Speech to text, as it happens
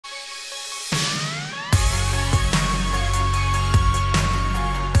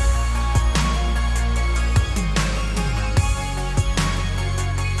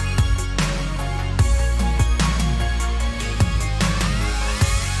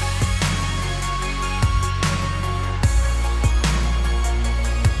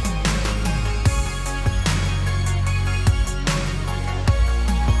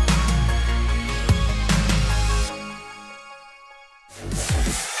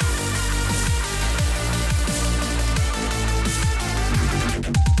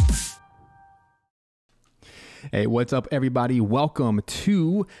Hey, what's up, everybody? Welcome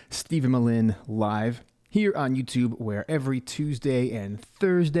to Stephen Melin Live here on YouTube, where every Tuesday and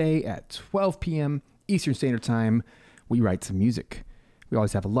Thursday at 12 p.m. Eastern Standard Time, we write some music. We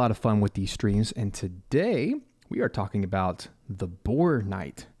always have a lot of fun with these streams, and today we are talking about the Boar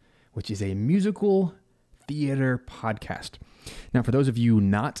Night, which is a musical theater podcast. Now, for those of you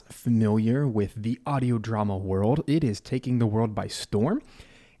not familiar with the audio drama world, it is taking the world by storm,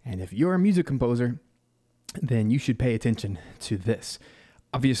 and if you're a music composer, then you should pay attention to this.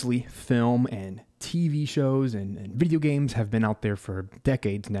 Obviously, film and TV shows and video games have been out there for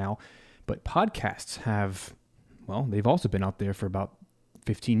decades now, but podcasts have, well, they've also been out there for about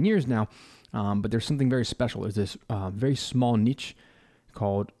 15 years now, but there's something very special. There's this very small niche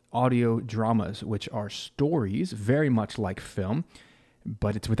called audio dramas, which are stories very much like film,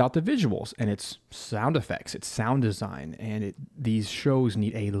 but it's without the visuals, and it's sound effects, it's sound design, and these shows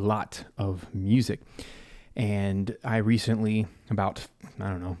need a lot of music. And I recently, about,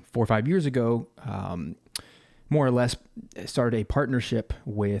 4 or 5 years ago, more or less started a partnership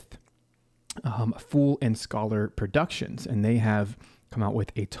with Fool and Scholar Productions. And they have come out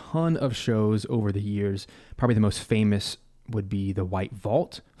with a ton of shows over the years. Probably the most famous would be The White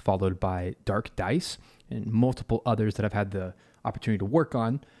Vault, followed by Dark Dice, and multiple others that I've had the opportunity to work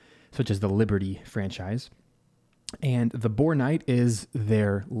on, such as the Liberty franchise. And The Boar Night is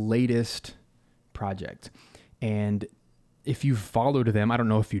their latest project. And if you followed them, I don't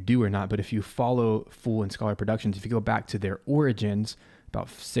know if you do or not, but if you follow Fool and Scholar Productions, if you go back to their origins about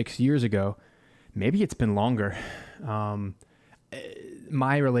 6 years ago, maybe it's been longer.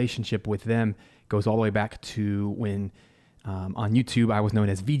 My relationship with them goes all the way back to when on YouTube I was known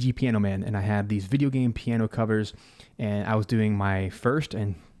as VG Piano Man, and I had these video game piano covers, and I was doing my first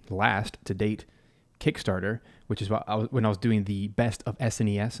and last to date Kickstarter, which is when I was doing the Best of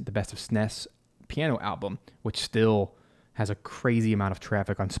SNES, the Best of SNES piano album, which still has a crazy amount of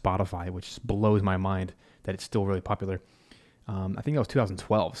traffic on Spotify, which blows my mind that it's still really popular. I think that was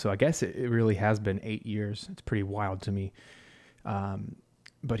 2012, so I guess it really has been 8 years. It's pretty wild to me.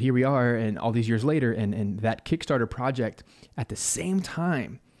 But here we are, and all these years later, and that Kickstarter project, at the same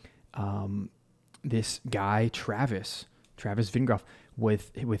time, this guy, Travis Vingroff,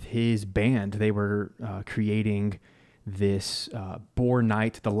 with his band, they were creating this Boar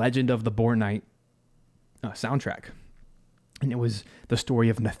Night, the Legend of the Boar Night soundtrack. And it was the story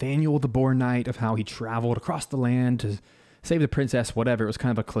of Nathaniel the Boar Knight, of how he traveled across the land to save the princess, whatever. It was kind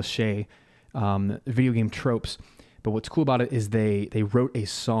of a cliche, video game tropes. But what's cool about it is they wrote a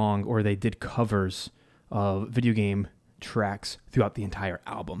song, or they did covers of video game tracks throughout the entire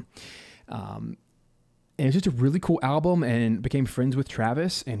album. And it's just a really cool album, and became friends with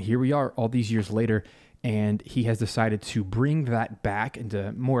Travis. And here we are all these years later, and he has decided to bring that back and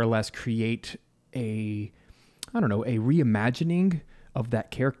to more or less create a reimagining of that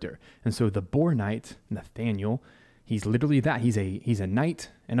character. And so the Boar Knight, Nathaniel, he's literally that. He's a knight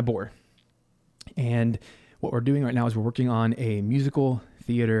and a boar. And what we're doing right now is we're working on a musical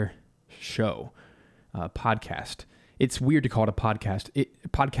theater show, podcast. It's weird to call it a podcast.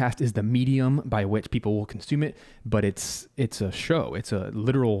 Podcast is the medium by which people will consume it, but it's a show. It's a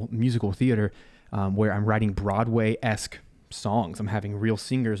literal musical theater where I'm writing Broadway-esque songs. I'm having real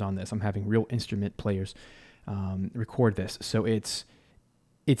singers on this. I'm having real instrument players record this. So it's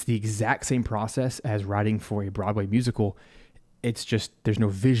the exact same process as writing for a Broadway musical. It's just, there's no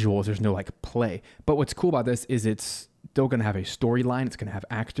visuals, there's no play. But what's cool about this is it's still going to have a storyline, it's going to have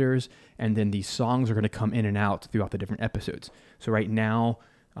actors, and then these songs are going to come in and out throughout the different episodes. So right now,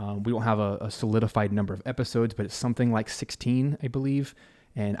 we don't have a solidified number of episodes, but it's something like 16, I believe.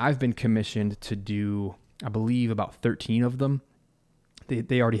 And I've been commissioned to do, I believe, about 13 of them.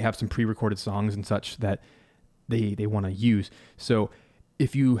 They already have some pre-recorded songs and such that they want to use. So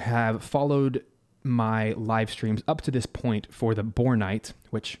if you have followed my live streams up to this point for the Boar Night,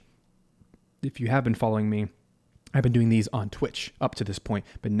 which if you have been following me, I've been doing these on Twitch up to this point,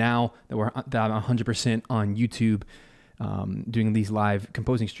 but now that I'm 100% on YouTube, doing these live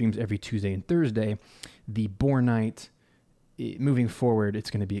composing streams every Tuesday and Thursday, the Boar Night, moving forward,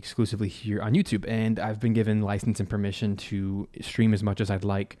 it's going to be exclusively here on YouTube, and I've been given license and permission to stream as much as I'd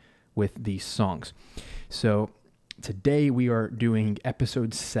like with these songs. So today we are doing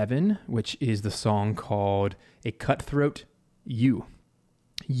episode 7, which is the song called A Cutthroat Ewe.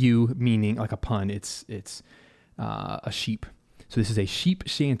 Ewe meaning like a pun. It's a sheep. So this is a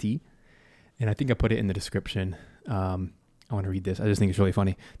Sheep-Shanty, and I think I put it in the description. I want to read this. I just think it's really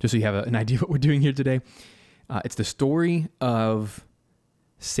funny, just so you have an idea what we're doing here today. It's the story of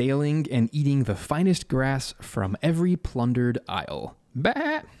sailing and eating the finest grass from every plundered isle.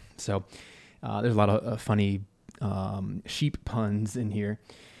 Bah! So there's a lot of funny sheep puns in here.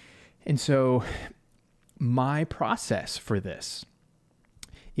 And so my process for this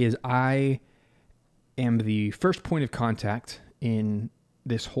is I am the first point of contact in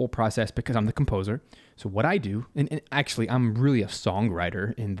this whole process because I'm the composer. So what I do, and actually I'm really a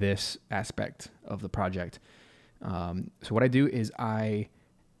songwriter in this aspect of the project. So what I do is I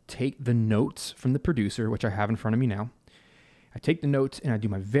take the notes from the producer, which I have in front of me now. I take the notes and I do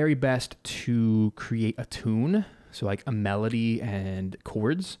my very best to create a tune. So like a melody and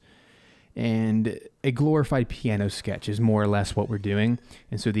chords. And a glorified piano sketch is more or less what we're doing.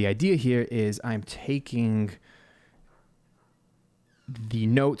 And so the idea here is I'm taking the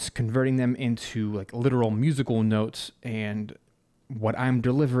notes, converting them into like literal musical notes. And what I'm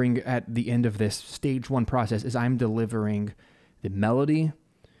delivering at the end of this stage one process is I'm delivering the melody.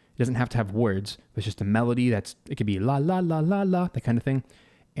 It doesn't have to have words. It's just a melody it could be la, la, la, la, la, that kind of thing.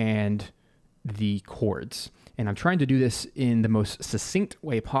 And the chords. And I'm trying to do this in the most succinct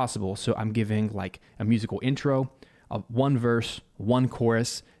way possible. So I'm giving like a musical intro, one verse, one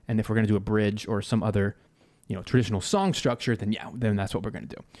chorus. And if we're going to do a bridge or some other, traditional song structure, then that's what we're going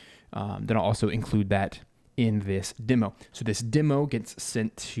to do. Then I'll also include that in this demo. So this demo gets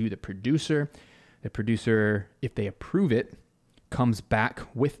sent to the producer. The producer, if they approve it, comes back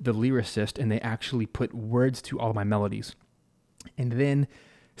with the lyricist and they actually put words to all of my melodies. And then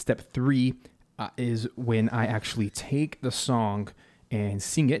step 3 is when I actually take the song and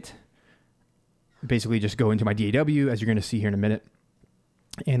sing it. Basically just go into my DAW, as you're going to see here in a minute.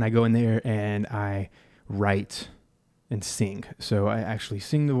 And I go in there and I write and sing. So I actually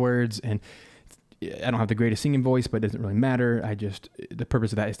sing the words, and I don't have the greatest singing voice, but it doesn't really matter. The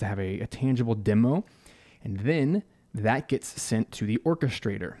purpose of that is to have a tangible demo. And then that gets sent to the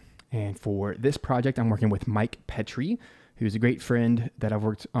orchestrator. And for this project, I'm working with Mike Petrie, who's a great friend that I've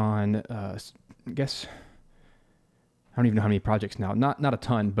worked on, I don't even know how many projects now. Not a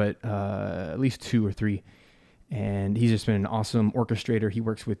ton, but at least 2 or 3. And he's just been an awesome orchestrator. He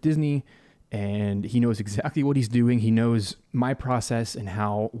works with Disney, and he knows exactly what he's doing. He knows my process and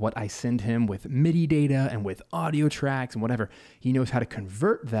what I send him with MIDI data and with audio tracks and whatever. He knows how to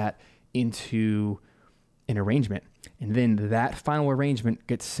convert that into an arrangement. And then that final arrangement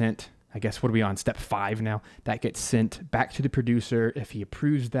gets sent, I guess, what are we on? Step 5 now. That gets sent back to the producer. If he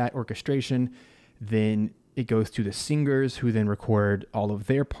approves that orchestration, then it goes to the singers, who then record all of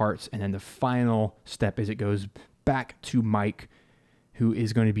their parts. And then the final step is it goes back to Mike, who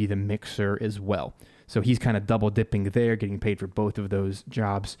is going to be the mixer as well. So he's kind of double dipping there, getting paid for both of those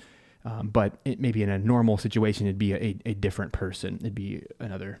jobs. But maybe in a normal situation, it'd be a different person. It'd be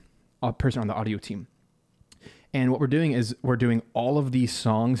another person on the audio team. And what we're doing is we're doing all of these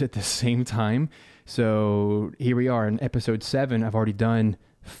songs at the same time. So here we are in episode 7. I've already done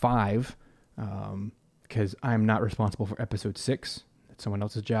 5 because I'm not responsible for episode 6. That's someone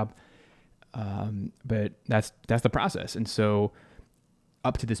else's job. But that's the process. And so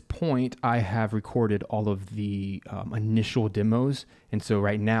up to this point, I have recorded all of the initial demos. And so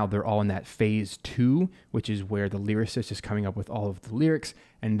right now they're all in that phase 2, which is where the lyricist is coming up with all of the lyrics.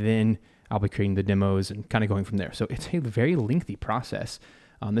 And then I'll be creating the demos and kind of going from there. So it's a very lengthy process.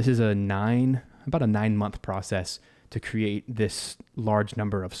 This is about a 9-month process to create this large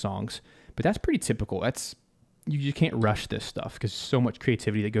number of songs. But that's pretty typical. You can't rush this stuff because so much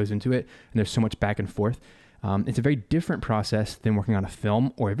creativity that goes into it, and there's so much back and forth. It's a very different process than working on a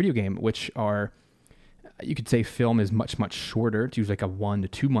film or a video game, which you could say film is much, much shorter. It's usually like a 1 to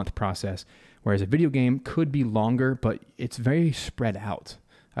 2 month process, whereas a video game could be longer, but it's very spread out.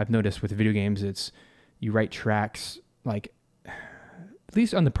 I've noticed with video games, you write tracks, like at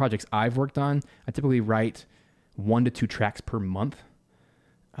least on the projects I've worked on, I typically write 1 to 2 tracks per month,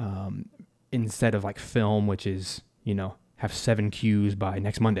 instead of like film, which is, have 7 cues by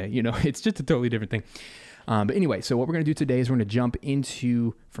next Monday. It's just a totally different thing. But anyway, so what we're going to do today is we're going to jump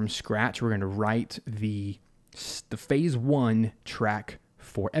into from scratch. We're going to write the phase 1 track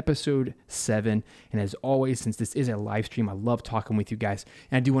for episode 7. And as always, since this is a live stream, I love talking with you guys.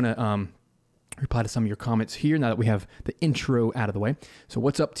 And I do want to reply to some of your comments here now that we have the intro out of the way. So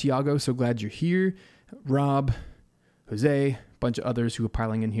what's up, Tiago? So glad you're here. Rob, Jose, a bunch of others who are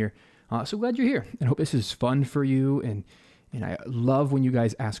piling in here. So glad you're here, and I hope this is fun for you. And I love when you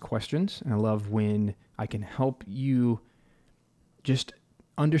guys ask questions, and I love when I can help you just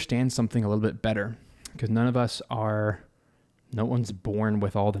understand something a little bit better, because no one's born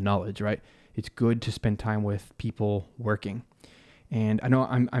with all the knowledge, right? It's good to spend time with people working. And I know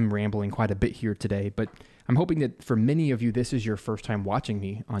I'm rambling quite a bit here today, but I'm hoping that for many of you, this is your first time watching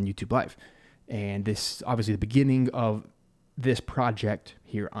me on YouTube Live. And this is obviously the beginning of this project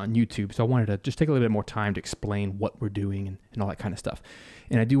here on YouTube. So I wanted to just take a little bit more time to explain what we're doing and all that kind of stuff.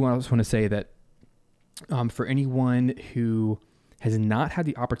 And I do also want to say that for anyone who has not had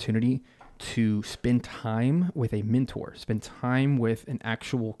the opportunity to spend time with a mentor, spend time with an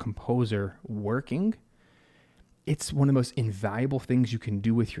actual composer working, it's one of the most invaluable things you can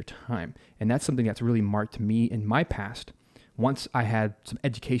do with your time. And that's something that's really marked me in my past. Once I had some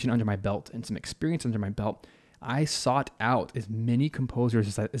education under my belt and some experience under my belt, I sought out as many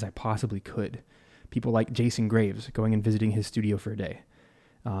composers as I possibly could. People like Jason Graves, going and visiting his studio for a day.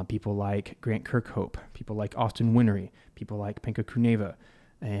 People like Grant Kirkhope, people like Austin Winery, people like Penka Kuneva,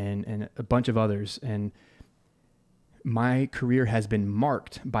 and a bunch of others. And my career has been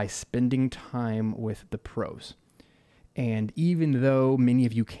marked by spending time with the pros. And even though many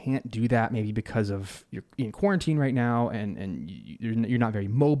of you can't do that, maybe because of you're in quarantine right now and you're not very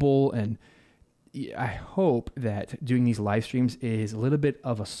mobile, and I hope that doing these live streams is a little bit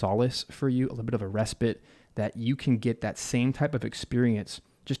of a solace for you, a little bit of a respite, that you can get that same type of experience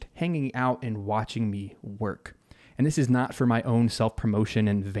just hanging out and watching me work. And this is not for my own self-promotion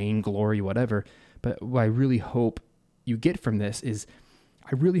and vainglory, whatever, but what I really hope you get from this is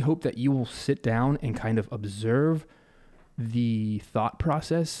I really hope that you will sit down and kind of observe the thought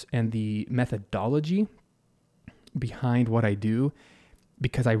process and the methodology behind what I do,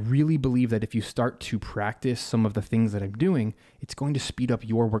 because I really believe that if you start to practice some of the things that I'm doing, it's going to speed up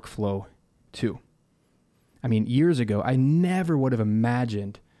your workflow too. I mean, years ago, I never would have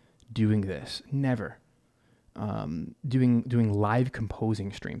imagined doing this. Never. Doing live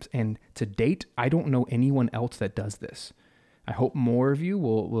composing streams. And to date, I don't know anyone else that does this. I hope more of you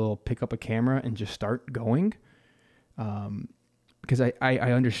will pick up a camera and just start going. Because I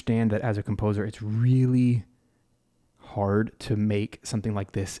understand that as a composer, it's really hard to make something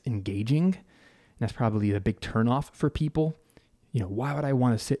like this engaging. And that's probably the big turnoff for people. You know, why would I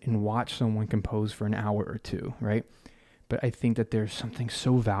want to sit and watch someone compose for an hour or two, right? But I think that there's something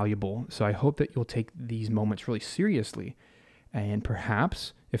so valuable. So I hope that you'll take these moments really seriously. And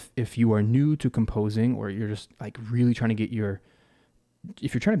perhaps if you are new to composing, or you're just like really trying to get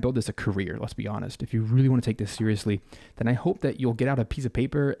if you're trying to build this a career, let's be honest, if you really want to take this seriously, then I hope that you'll get out a piece of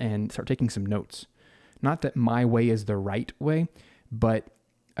paper and start taking some notes. Not that my way is the right way, but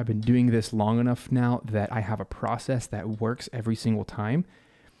I've been doing this long enough now that I have a process that works every single time.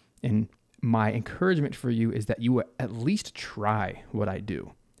 And my encouragement for you is that you at least try what I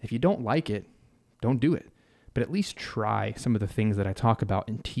do. If you don't like it, don't do it. But at least try some of the things that I talk about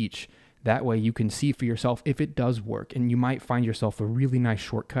and teach. That way you can see for yourself if it does work. And you might find yourself a really nice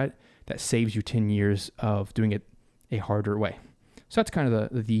shortcut that saves you 10 years of doing it a harder way. So that's kind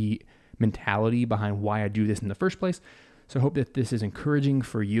of the mentality behind why I do this in the first place. So I hope that this is encouraging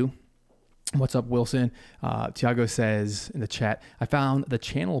for you. What's up, Wilson? Tiago says in the chat, I found the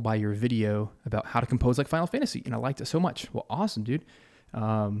channel by your video about how to compose like Final Fantasy, and I liked it so much. Well, awesome, dude.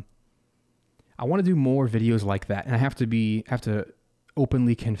 I want to do more videos like that, and I have to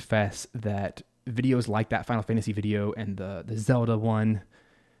openly confess that videos like that Final Fantasy video and the Zelda one,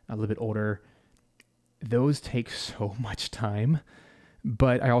 a little bit older, those take so much time.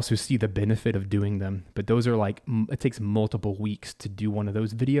 But I also see the benefit of doing them. But those are like, it takes multiple weeks to do one of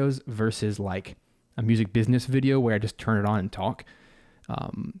those videos versus like a music business video where I just turn it on and talk.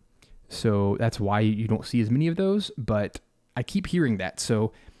 So that's why you don't see as many of those, but I keep hearing that.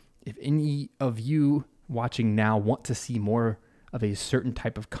 So if any of you watching now want to see more of a certain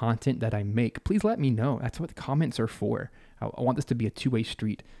type of content that I make, please let me know. That's what the comments are for. I want this to be a two-way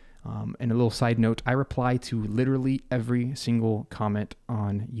street. And a little side note, I reply to literally every single comment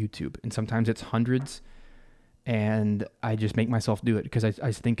on YouTube. And sometimes it's hundreds. And I just make myself do it because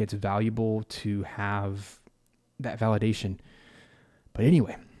I think it's valuable to have that validation. But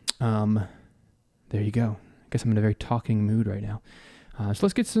anyway, there you go. I guess I'm in a very talking mood right now. So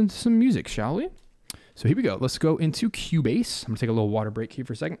let's get some music, shall we? So here we go. Let's go into Cubase. I'm going to take a little water break here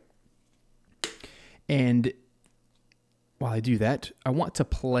for a second. And while I do that, I want to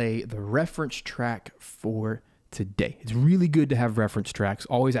play the reference track for today. It's really good to have reference tracks.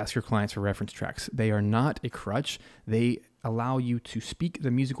 Always ask your clients for reference tracks. They are not a crutch. They allow you to speak the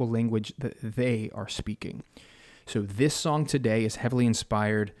musical language that they are speaking. So this song today is heavily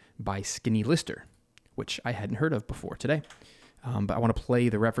inspired by Skinny Lister, which I hadn't heard of before today. But I want to play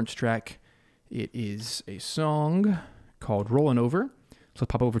the reference track. It is a song called Rollin' Over. So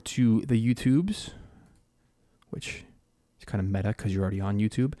let's pop over to the YouTubes, which it's kind of meta because you're already on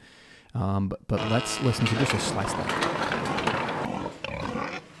YouTube. But let's listen to this. We'll slice that.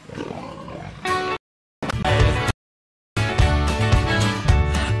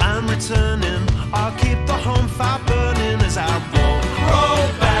 I'm returning. I'll keep the home fire burning as I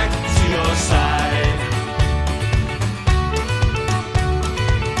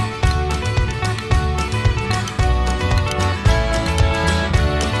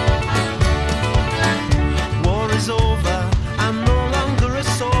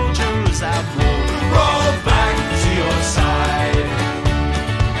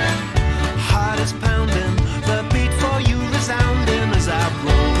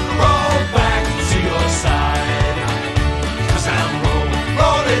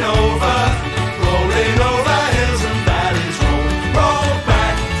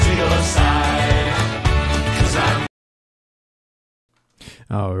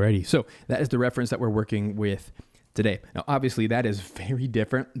Alrighty, so that is the reference that we're working with today. Now, obviously, that is very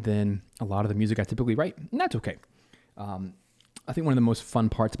different than a lot of the music I typically write, and that's okay. I think one of the most fun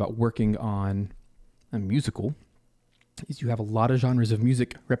parts about working on a musical is you have a lot of genres of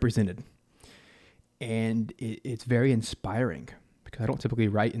music represented, and it's very inspiring because I don't typically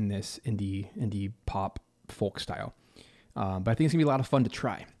write in this indie pop folk style, but I think it's gonna be a lot of fun to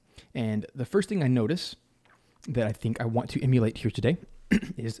try. And the first thing I notice that I think I want to emulate here today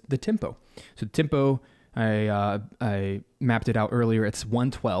is the tempo. So the tempo, I mapped it out earlier. It's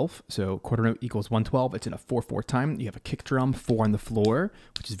 112. So quarter note equals 112. It's in a 4/4 time. You have a kick drum, 4 on the floor,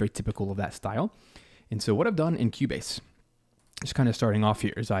 which is very typical of that style. And so what I've done in Cubase, just kind of starting off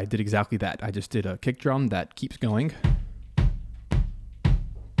here, is I did exactly that. I just did a kick drum that keeps going.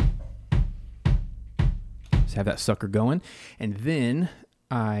 Just have that sucker going. And then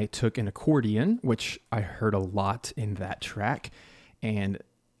I took an accordion, which I heard a lot in that track. And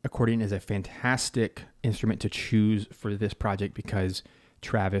accordion is a fantastic instrument to choose for this project because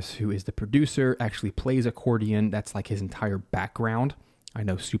Travis, who is the producer, actually plays accordion. That's like his entire background. I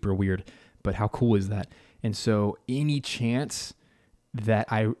know, super weird, but how cool is that? And so any chance that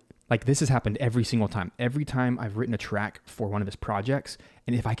this has happened every single time. Every time I've written a track for one of his projects,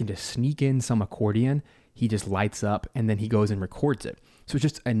 and if I can just sneak in some accordion, he just lights up and then he goes and records it. So it's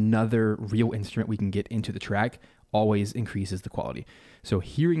just another real instrument we can get into the track, always increases the quality. So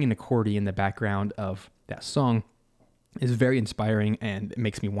hearing an accordion in the background of that song is very inspiring and it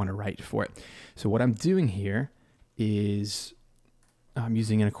makes me want to write for it. So what I'm doing here is I'm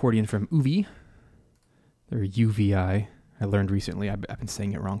using an accordion from Uvi, or UVI. I learned recently, I've been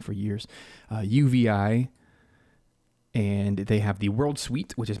saying it wrong for years. UVI, and they have the World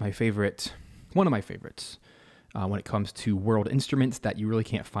Suite, which is my favorite, one of my favorites when it comes to world instruments that you really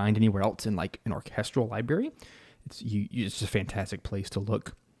can't find anywhere else in like an orchestral library. It's just a fantastic place to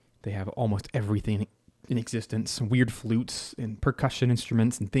look. They have almost everything in existence, weird flutes and percussion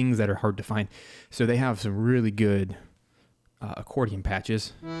instruments and things that are hard to find. So they have some really good accordion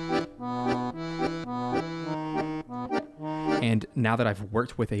patches. And now that I've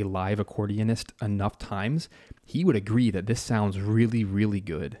worked with a live accordionist enough times, he would agree that this sounds really, really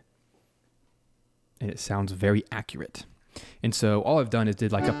good. And it sounds very accurate. And so all I've done is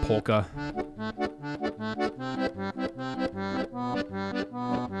did like a polka.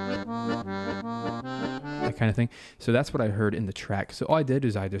 That kind of thing. So that's what I heard in the track. So all I did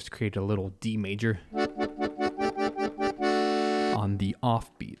is I just created a little D major on the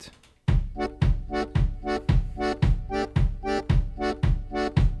offbeat.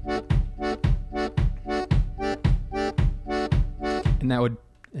 And that would,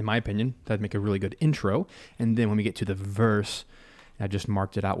 in my opinion, that'd make a really good intro. And then when we get to the verse, I just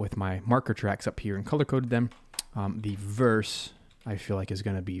marked it out with my marker tracks up here and color coded them. The verse, I feel like, is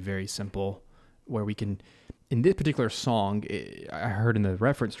going to be very simple, where we can, in this particular song, I heard in the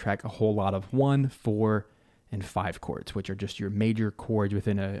reference track a whole lot of 1, 4, and 5 chords, which are just your major chords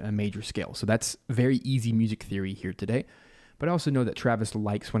within a major scale. So that's very easy music theory here today. But I also know that Travis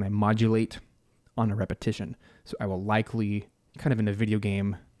likes when I modulate on a repetition. So I will likely, kind of in a video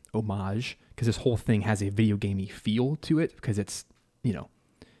game homage, because this whole thing has a video gamey feel to it, because it's, you know,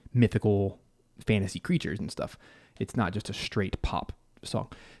 mythical fantasy creatures and stuff. It's not just a straight pop song.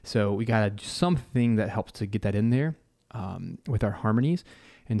 So we got to do something that helps to get that in there with our harmonies.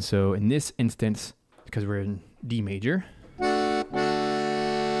 And so in this instance, because we're in D major,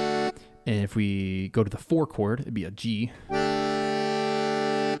 and if we go to the 4 chord, it'd be a G,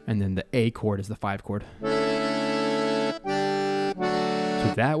 and then the A chord is the 5 chord. So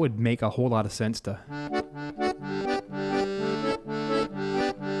that would make a whole lot of sense to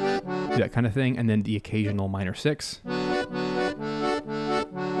do that kind of thing. And then the occasional minor 6.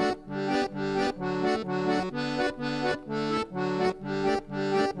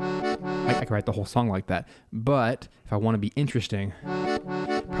 I could write the whole song like that. But if I want to be interesting,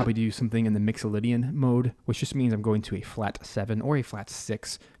 probably do something in the Mixolydian mode, which just means I'm going to a flat 7 or a flat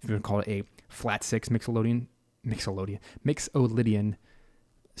 6. If you want to call it a flat 6 Mixolydian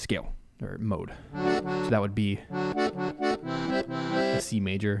scale or mode. So that would be a C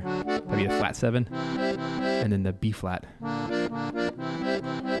major, that'd be a flat 7, and then the B flat.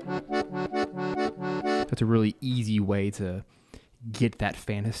 That's a really easy way to get that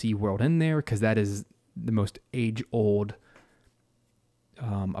fantasy world in there, because that is the most age-old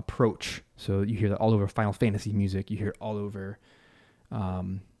approach. So you hear that all over Final Fantasy music, you hear it all over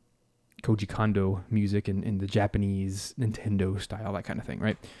Koji Kondo music and the Japanese Nintendo style, that kind of thing,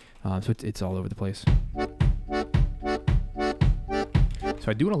 right? So it's all over the place. So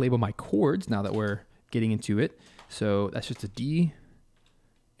I do want to label my chords now that we're getting into it. So that's just a D,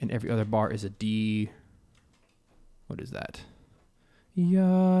 and every other bar is a D. What is that?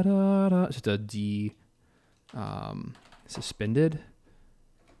 Yada, it's just a D suspended.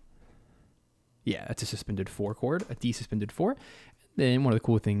 Yeah, that's a suspended 4 chord, a D suspended 4. Then one of the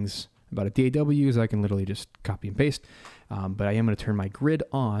cool things about a DAW is I can literally just copy and paste. But I am going to turn my grid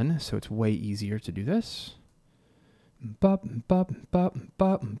on, so it's way easier to do this. Bop, bop, bop,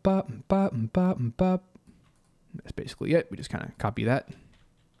 bop, bop, bop, bop, bop. That's basically it. We just kind of copy that.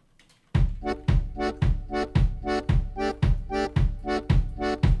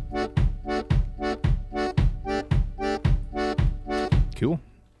 Cool.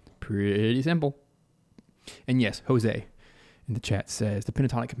 Pretty simple. And yes, Jose in the chat says the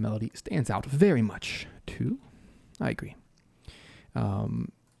pentatonic melody stands out very much too. I agree.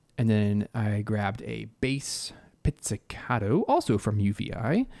 And then I grabbed a bass pizzicato, also from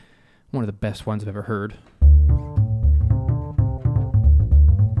UVI. One of the best ones I've ever heard.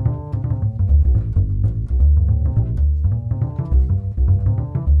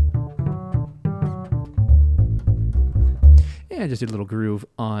 And I just did a little groove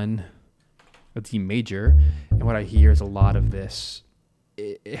on a D major. And what I hear is a lot of this.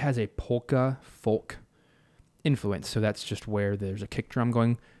 It has a polka folk influence. So that's just where there's a kick drum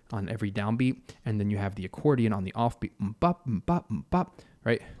going on every downbeat, and then you have the accordion on the offbeat, bop, bop, bop,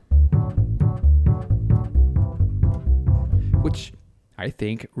 right? Which I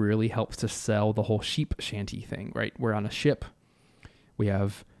think really helps to sell the whole sheep-shanty thing, right? We're on a ship. We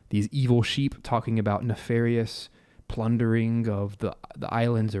have these evil sheep talking about nefarious plundering of the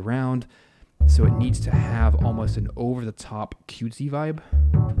islands around. So it needs to have almost an over-the-top cutesy vibe.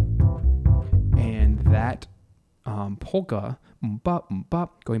 And that polka, bop,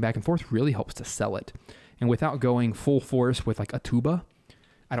 bop, going back and forth really helps to sell it. And without going full force with like a tuba,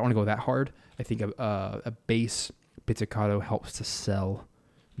 I don't want to go that hard. I think a bass pizzicato helps to sell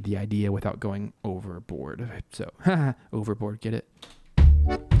the idea without going overboard. So, overboard, get it?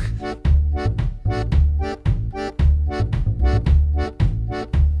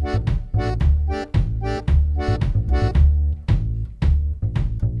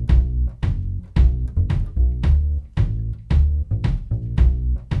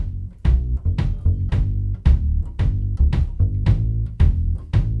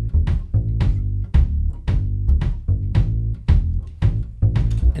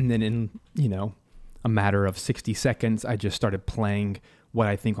 And then in, a matter of 60 seconds, I just started playing what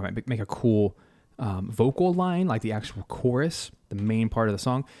I think might make a cool vocal line, like the actual chorus, the main part of the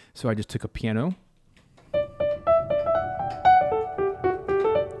song. So I just took a piano,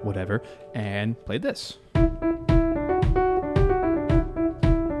 whatever, and played this.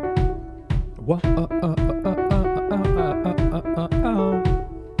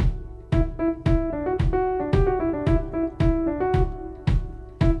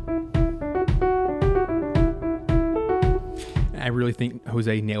 I really think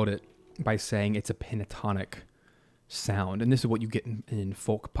Jose nailed it by saying it's a pentatonic sound. And this is what you get in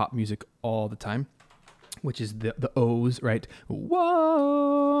folk pop music all the time, which is the O's, right? Whoa,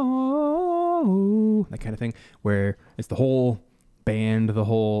 that kind of thing, where it's the whole band,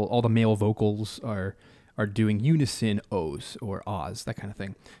 all the male vocals are doing unison O's or ahs, that kind of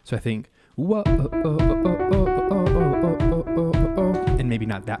thing. So I think, whoa, and maybe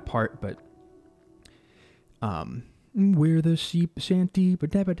not that part, but we're the Sheep-Shanty.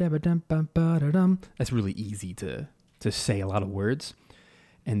 That's really easy to say a lot of words.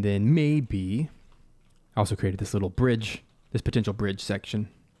 And then maybe I also created this little bridge, this potential bridge section.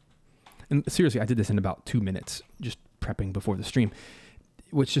 And seriously, I did this in about 2 minutes, just prepping before the stream,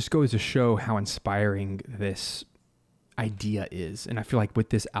 which just goes to show how inspiring this idea is. And I feel like with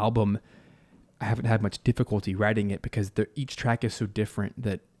this album, I haven't had much difficulty writing it because each track is so different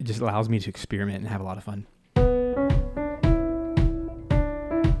that it just allows me to experiment and have a lot of fun.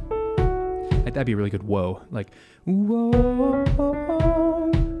 That'd be a really good whoa. Like, whoa, whoa,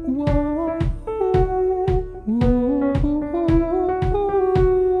 whoa, whoa.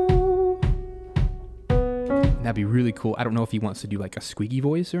 That'd be really cool. I don't know if he wants to do like a squeaky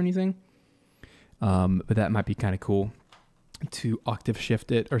voice or anything, but that might be kind of cool to octave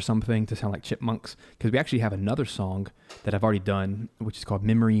shift it or something to sound like chipmunks. Because we actually have another song that I've already done, which is called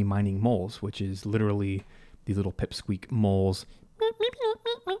Memory Mining Moles, which is literally these little pipsqueak moles,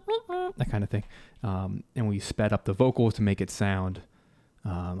 that kind of thing. And we sped up the vocals to make it sound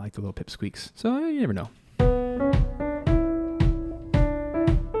like the little pipsqueaks. So you never know.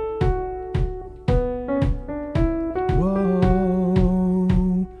 Whoa,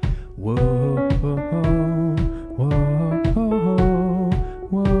 whoa, whoa, whoa, whoa, whoa.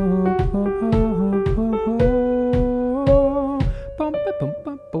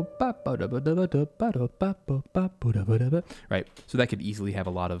 Right. So that could easily have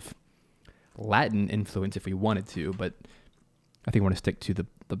a lot of Latin influence if we wanted to, but I think I want to stick to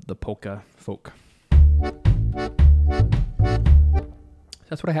the polka folk.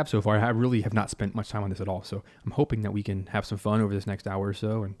 That's what I have so far. I really have not spent much time on this at all, so I'm hoping that we can have some fun over this next hour or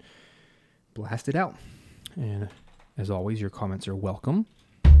so and blast it out. And as always, your comments are welcome.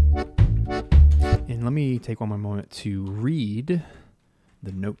 And let me take one more moment to read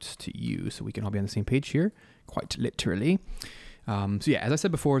the notes to you so we can all be on the same page here, quite literally. So yeah, as I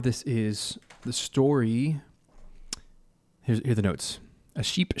said before, this is the story. Here are the notes. A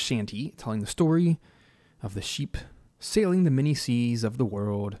sheep-shanty telling the story of the sheep sailing the many seas of the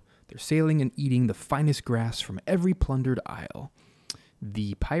world. They're sailing and eating the finest grass from every plundered isle.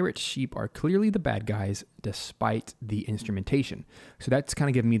 The pirate sheep are clearly the bad guys despite the instrumentation. So that's kind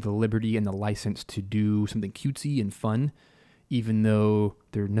of giving me the liberty and the license to do something cutesy and fun, even though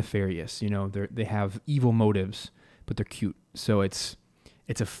they're nefarious. You know, they have evil motives, but they're cute. So it's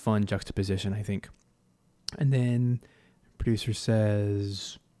a fun juxtaposition, I think. And then producer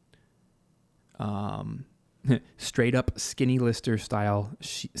says, straight up Skinny Lister style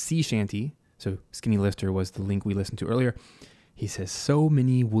sea shanty. So Skinny Lister was the link we listened to earlier. He says, so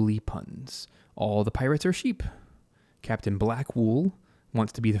many woolly puns. All the pirates are sheep. Captain Black Wool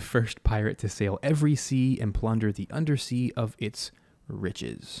wants to be the first pirate to sail every sea and plunder the undersea of its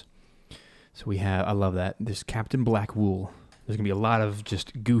riches. So we have, I love that. There's Captain Black Wool. There's going to be a lot of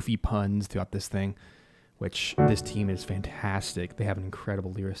just goofy puns throughout this thing, which this team is fantastic. They have an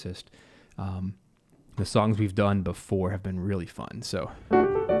incredible lyricist. The songs we've done before have been really fun. So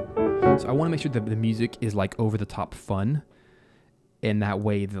I want to make sure that the music is like over the top fun. And that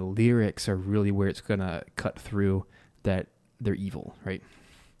way the lyrics are really where it's going to cut through that they're evil, right?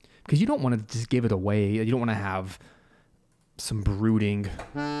 Because you don't want to just give it away. You don't want to have some brooding.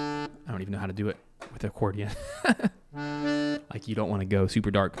 I don't even know how to do it with the accordion. Like you don't want to go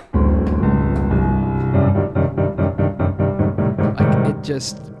super dark. Like it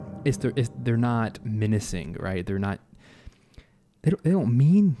just, they're not menacing, right? They're not, they don't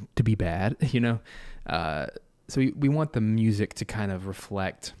mean to be bad, you know? So we want the music to kind of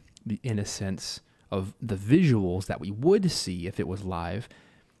reflect the innocence of the visuals that we would see if it was live.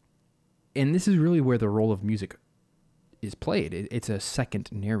 And this is really where the role of music is played. It's a second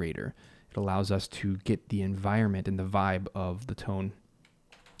narrator. It allows us to get the environment and the vibe of the tone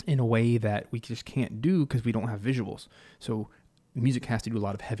in a way that we just can't do because we don't have visuals. So music has to do a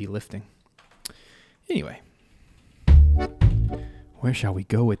lot of heavy lifting. Anyway, where shall we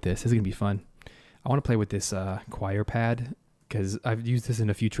go with this? This is going to be fun. I want to play with this choir pad because I've used this in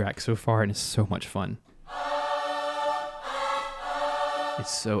a few tracks so far and it's so much fun.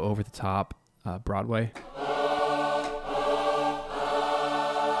 It's so over the top Broadway.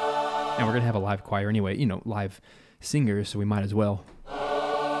 And we're going to have a live choir anyway, you know, live singers, so we might as well.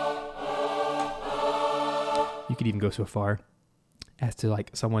 You could even go so far as to like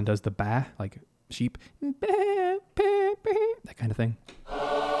someone does the ba, like sheep, that kind of thing.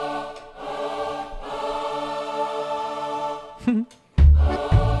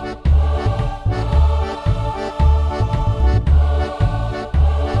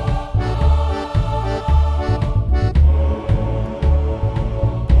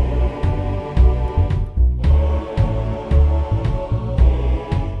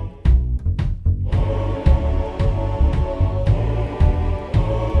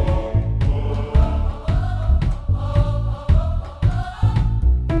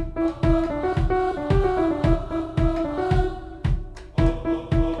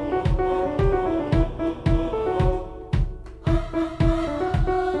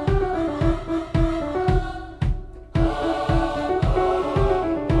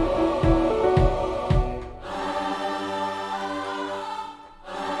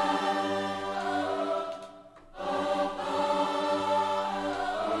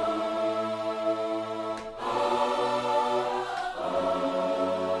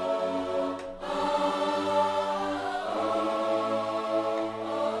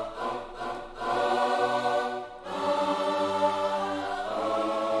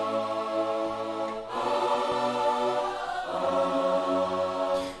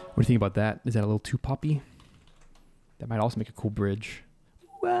 What do you think about that? Is that a little too poppy? That might also make a cool bridge.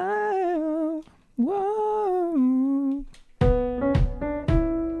 Whoa, whoa.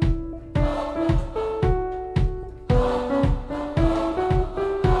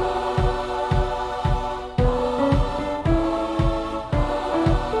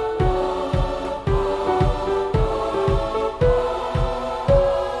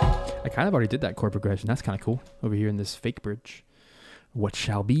 I kind of already did that chord progression. That's kind of cool over here in this fake bridge. what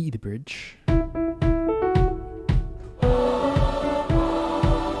shall be the bridge. Let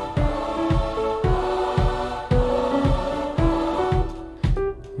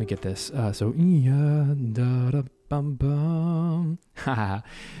me get this.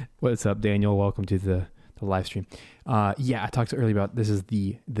 What's up, Daniel? Welcome to the live stream. Yeah, I talked earlier about this is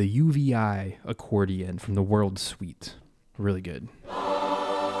the UVI accordion from the World Suite. Really good.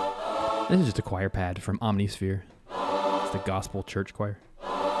 This is just a choir pad from Omnisphere. It's the gospel church choir.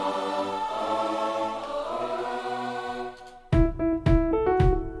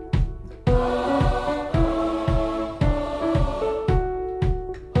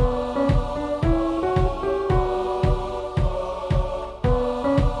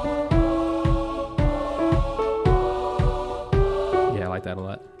 Yeah, I like that a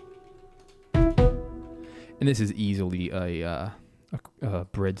lot. And this is easily a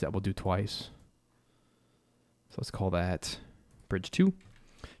bridge that we'll do twice. So let's call that bridge 2.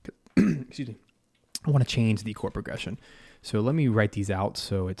 Excuse me. I want to change the chord progression. So let me write these out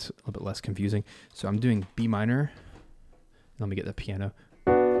so it's a little bit less confusing. So I'm doing B minor. Let me get the piano.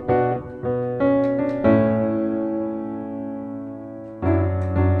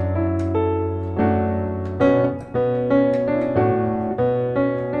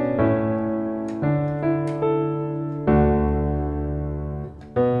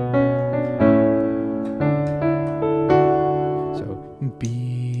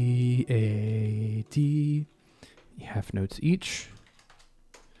 Notes each.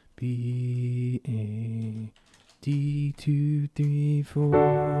 B, A, D, 2, 3, 4.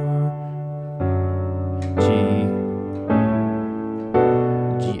 G,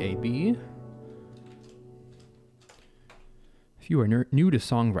 G, A, B. If you are new to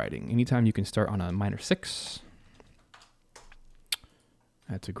songwriting, anytime you can start on a minor 6,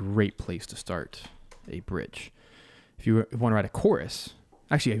 that's a great place to start a bridge. If you want to write a chorus,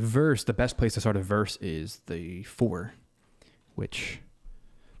 actually a verse, the best place to start a verse is the 4. Which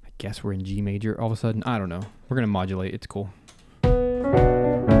I guess we're in G major all of a sudden. I don't know. We're going to modulate. It's cool. Ooh,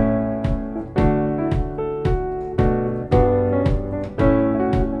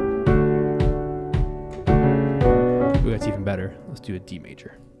 that's even better. Let's do a D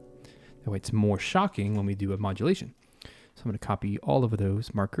major. That way it's more shocking when we do a modulation. So I'm going to copy all of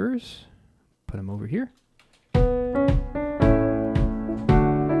those markers, put them over here.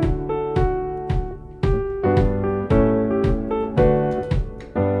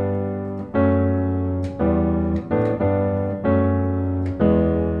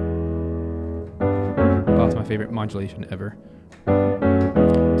 Favorite modulation ever.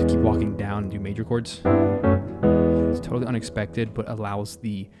 To keep walking down and do major chords. It's totally unexpected, but allows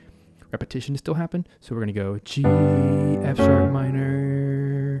the repetition to still happen. So we're going to go G, F sharp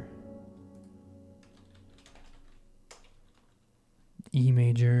minor, E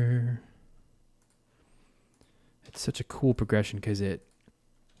major. It's such a cool progression because I'm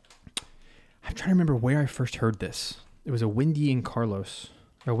trying to remember where I first heard this. It was a Wendy Carlos.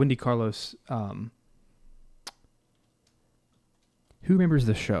 Who remembers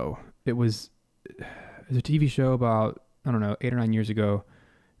the show? It was a TV show about, I don't know, 8 or 9 years ago,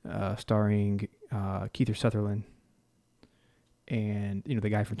 starring Kiefer Sutherland and, the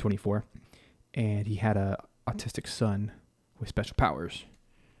guy from 24. And he had a autistic son with special powers.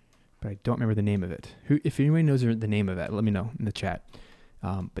 But I don't remember the name of it. If anyone knows the name of it, let me know in the chat.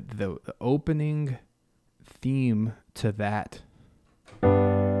 But the opening theme to that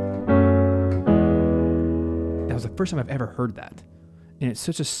was the first time I've ever heard that. And it's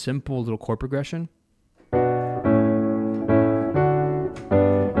such a simple little chord progression. But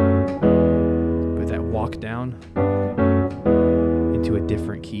that walk down into a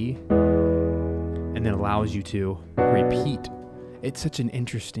different key and then allows you to repeat. It's such an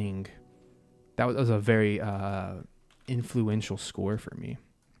interesting, that was a very influential score for me.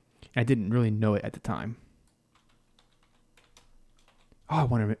 I didn't really know it at the time. Oh, I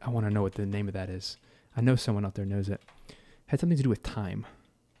want to know what the name of that is. I know someone out there knows it. Had something to do with time.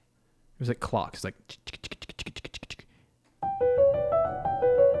 It was like clocks, like.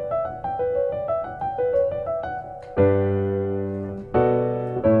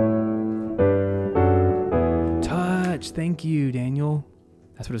 Touch. Thank you, Daniel.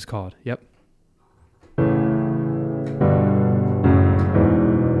 That's what it's called. Yep. And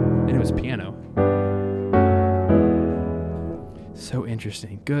it was piano. So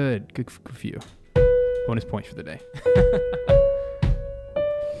interesting. Good for you. Bonus points for the day.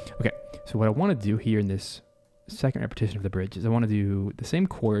 Okay, so what I want to do here in this second repetition of the bridge is I want to do the same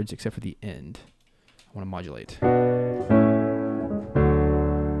chords except for the end. I want to modulate.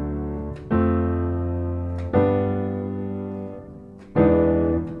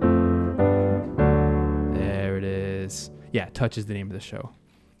 Yeah, Touch is the name of the show.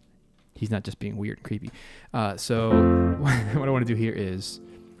 He's not just being weird and creepy. So what I want to do here is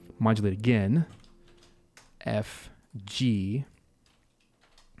modulate again. F, G.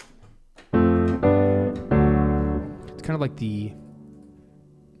 It's kind of like the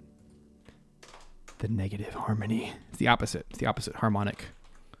negative harmony. It's the opposite. It's the opposite harmonic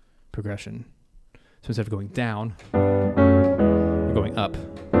progression. So instead of going down, we're going up.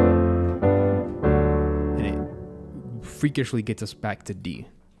 And it freakishly gets us back to D,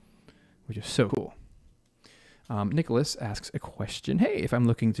 which is so cool. Nicholas asks a question. Hey, if I'm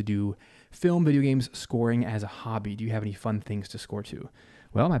looking to do film, video games, scoring as a hobby, do you have any fun things to score to?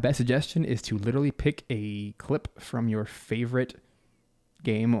 Well, my best suggestion is to literally pick a clip from your favorite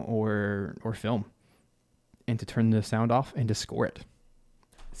game or film and to turn the sound off and to score it.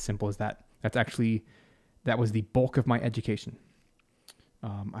 Simple as that. That was the bulk of my education.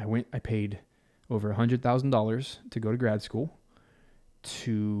 I paid over $100,000 to go to grad school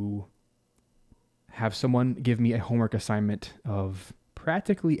to have someone give me a homework assignment of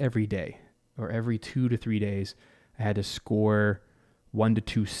practically every day or every 2 to 3 days. I had to score 1 to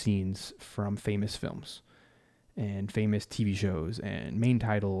 2 scenes from famous films and famous TV shows and main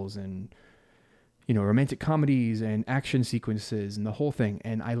titles and, romantic comedies and action sequences and the whole thing.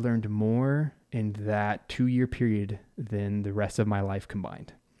 And I learned more in that 2-year period than the rest of my life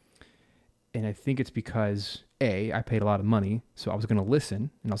combined. And I think it's because A, I paid a lot of money, so I was going to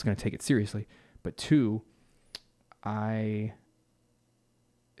listen and I was going to take it seriously. But 2, I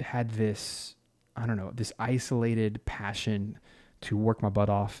had this isolated passion to work my butt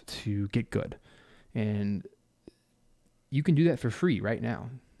off to get good. And you can do that for free right now.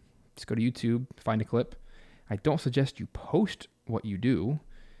 Just go to YouTube, find a clip. I don't suggest you post what you do.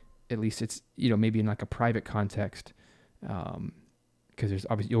 At least it's, maybe in like a private context. Because there's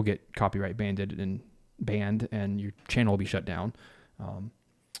obviously, you'll get copyright banned and your channel will be shut down.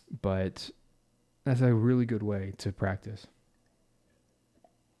 But that's a really good way to practice.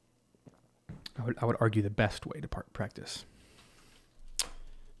 I would argue the best way to practice.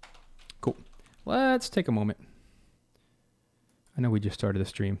 Cool. Let's take a moment. I know we just started the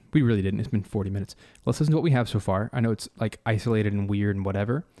stream. We really didn't. It's been 40 minutes. Let's listen to what we have so far. I know it's like isolated and weird and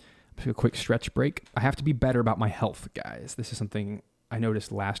whatever. Just a quick stretch break. I have to be better about my health, guys. This is something I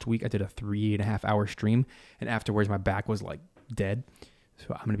noticed last week. I did a 3.5 hour stream, and afterwards my back was like dead.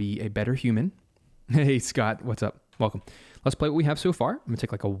 So I'm going to be a better human. Hey, Scott, what's up? Welcome. Let's play what we have so far. I'm going to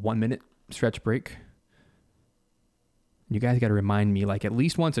take like a 1-minute stretch break. You guys got to remind me like at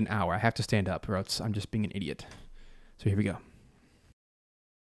least once an hour. I have to stand up or else I'm just being an idiot. So here we go.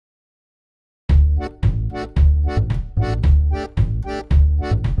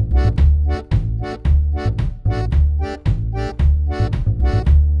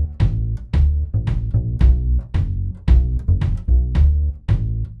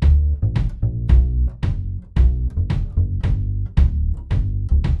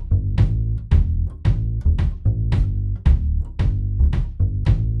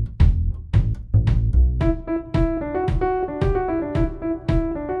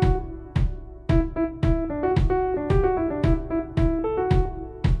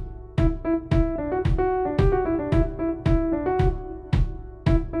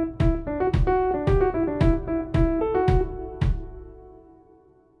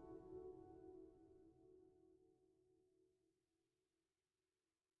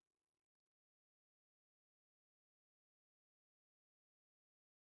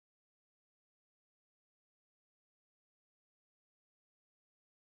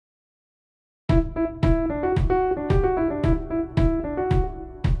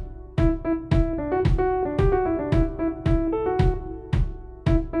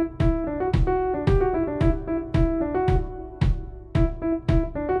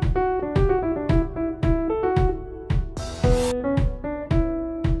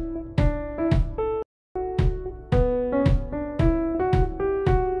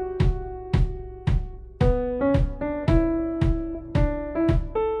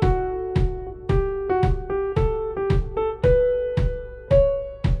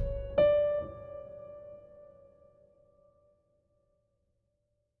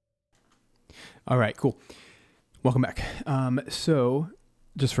 All right, cool. Welcome back. So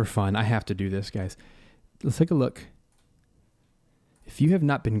just for fun, I have to do this, guys. Let's take a look. If you have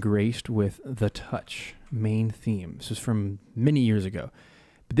not been graced with the Touch main theme, this was from many years ago,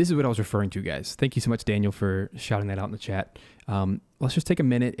 but this is what I was referring to, guys. Thank you so much, Daniel, for shouting that out in the chat. Let's just take a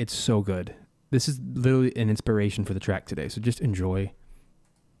minute. It's so good. This is literally an inspiration for the track today, so just enjoy.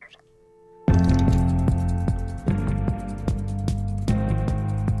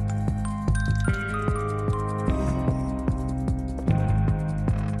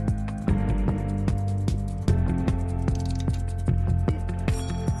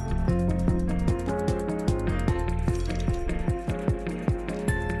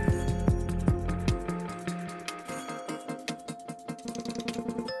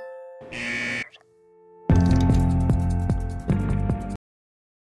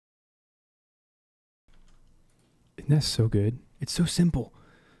 That's so good. It's so simple.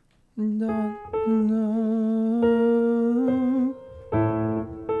 No, no.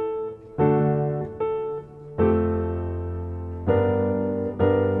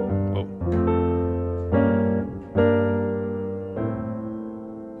 Oh.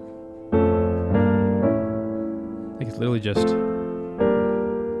 I think it's literally just...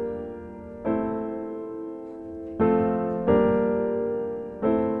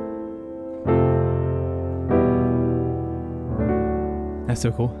 That's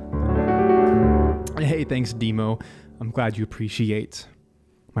so cool. Hey, thanks, Demo. I'm glad you appreciate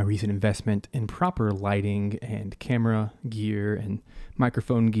my recent investment in proper lighting and camera gear and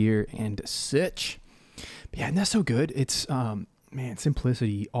microphone gear and such. But yeah, and that's so good. It's, man,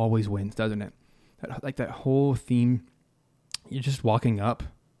 simplicity always wins, doesn't it? Like that whole theme, you're just walking up.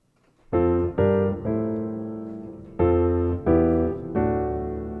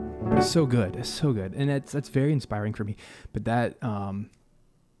 It's so good. It's so good. And that's very inspiring for me. But that,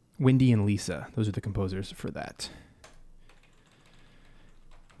 Wendy and Lisa, those are the composers for that.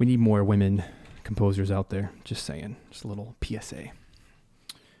 We need more women composers out there. Just saying. Just a little PSA.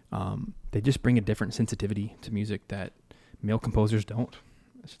 They just bring a different sensitivity to music that male composers don't.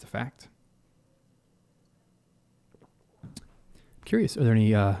 It's just a fact. I'm curious, are there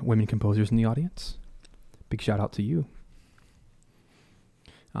any women composers in the audience? Big shout out to you.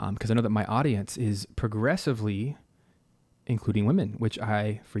 Because I know that my audience is progressively including women, which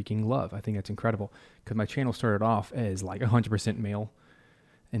I freaking love. I think that's incredible because my channel started off as like 100% male,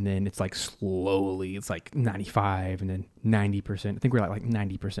 and then it's like slowly, it's like 95 and then 90%. I think we're at like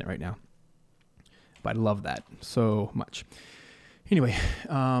 90% right now, but I love that so much. Anyway,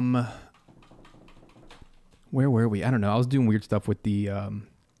 where were we? I don't know. I was doing weird stuff with the, I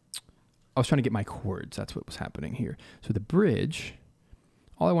was trying to get my chords. That's what was happening here. So the bridge,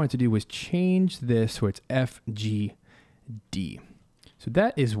 all I wanted to do was change this so it's F, G, D. So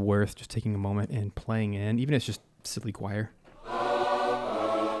that is worth just taking a moment and playing in, even if it's just silly choir.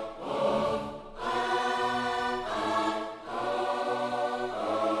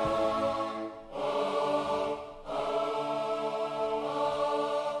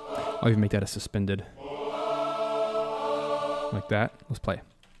 I'll even make that a suspended. Like that. Let's play.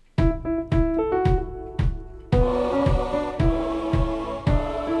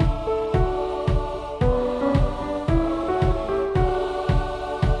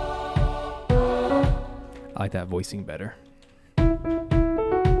 I like that voicing better.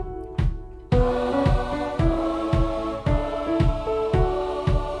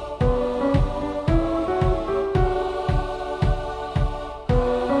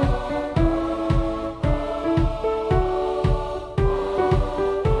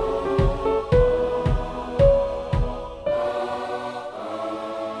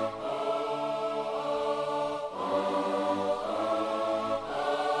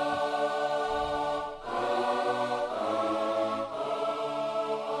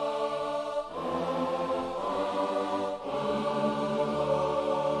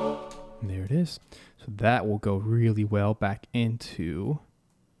 So that will go really well back into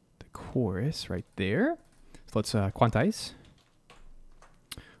the chorus right there. So let's quantize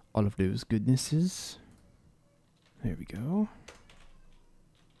all of those goodnesses. There we go.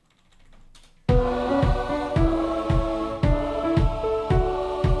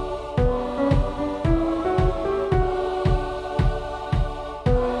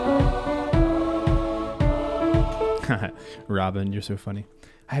 Robin, you're so funny.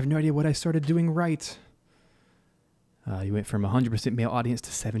 I have no idea what I started doing right. You went from 100% male audience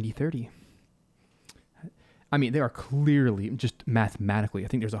to 70-30. I mean, there are clearly, just mathematically, I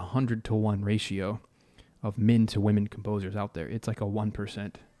think there's a 100-to-1 ratio of men to women composers out there. It's like a 1%,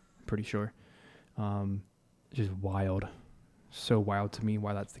 I'm pretty sure. It's just wild. So wild to me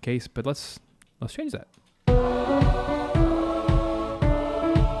why that's the case. But let's change that.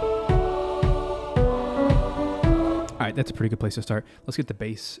 All right, that's a pretty good place to start. Let's get the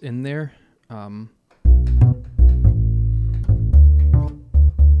bass in there.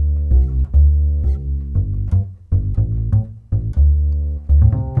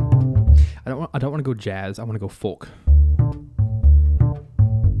 I don't want to go jazz. I want to go folk.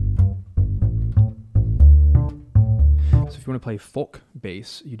 So if you want to play folk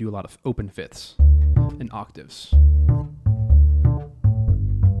bass, you do a lot of open fifths and octaves.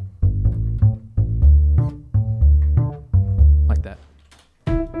 Like that.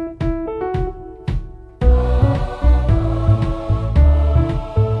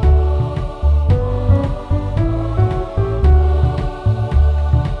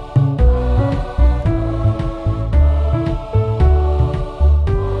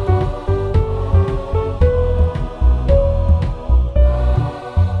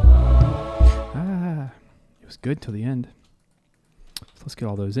 good till the end. So let's get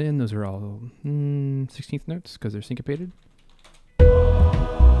all those in. Those are all 16th notes because they're syncopated.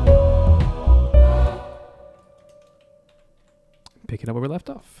 Pick it up where we left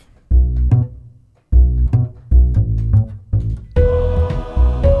off.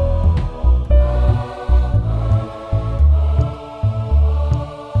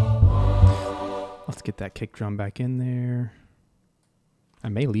 Let's get that kick drum back in there. I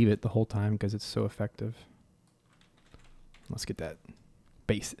may leave it the whole time because it's so effective. Let's get that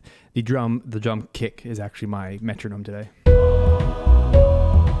bass. The drum kick is actually my metronome today.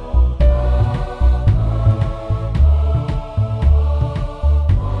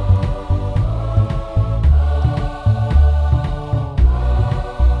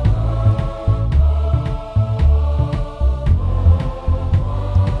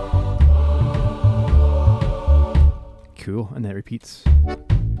 Cool, and that repeats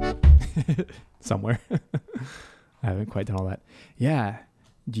somewhere. I haven't quite done all that. Yeah,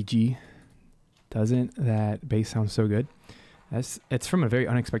 GG. Doesn't that bass sound so good? It's from a very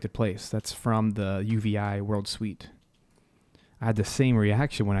unexpected place. That's from the UVI World Suite. I had the same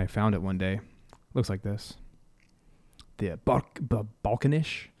reaction when I found it one day. Looks like this. The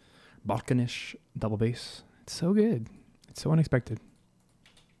Balkanish double bass. It's so good. It's so unexpected.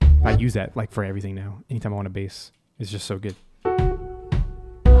 I use that like for everything now. Anytime I want a bass. It's just so good.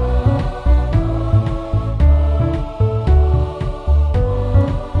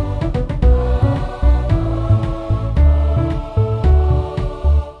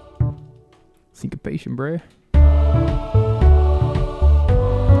 Syncopation, bruh.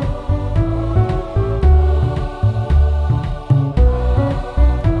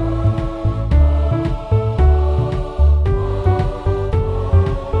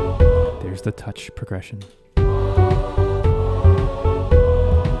 There's the touch progression.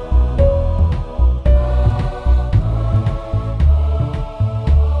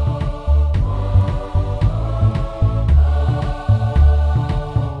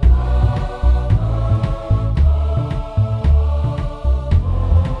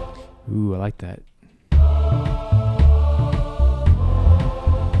 Ooh, I like that.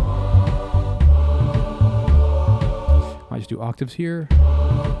 Might just do octaves here.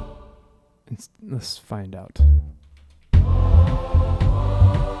 And let's find out.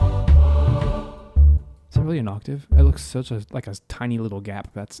 Is that really an octave? It looks such like a tiny little gap.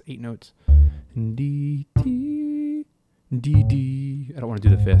 That's 8 notes. D, D, D, D. I don't want to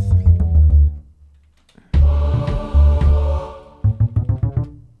do the 5th.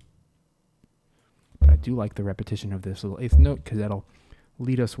 I do like the repetition of this little 8th note because that'll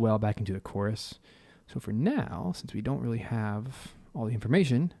lead us well back into the chorus. So for now, since we don't really have all the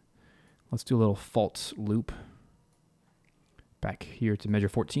information, let's do a little false loop back here to measure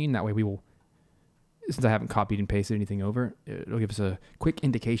 14. That way we will, since I haven't copied and pasted anything over, it'll give us a quick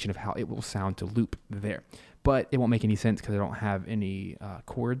indication of how it will sound to loop there. But it won't make any sense because I don't have any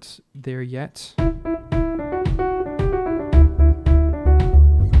chords there yet.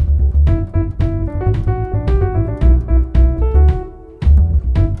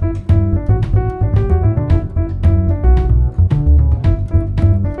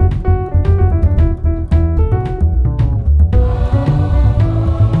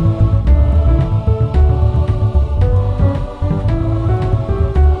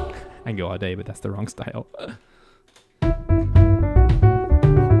 All day, but that's the wrong style.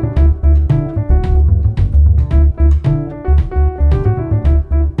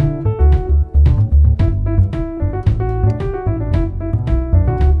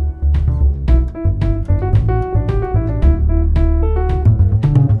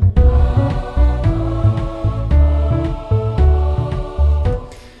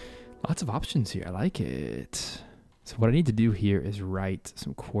 Lots of options here. I like it. So what I need to do here is write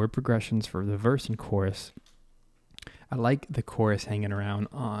some chord progressions for the verse and chorus. I like the chorus hanging around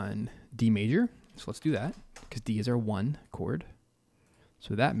on D major. So let's do that because D is our 1 chord.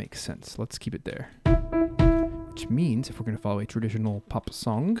 So that makes sense. Let's keep it there. Which means if we're going to follow a traditional pop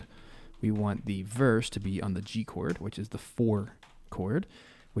song, we want the verse to be on the G chord, which is the 4 chord,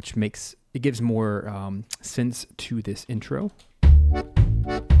 which makes, it gives more sense to this intro.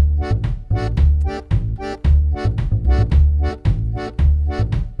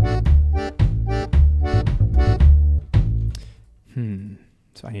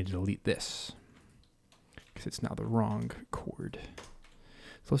 So I need to delete this because it's now the wrong chord.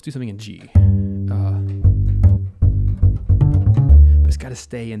 So let's do something in G. But it's got to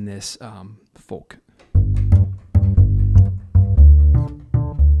stay in this folk.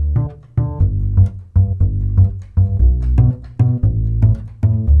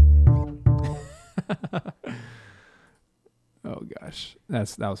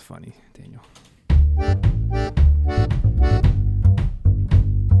 that was funny, Daniel. I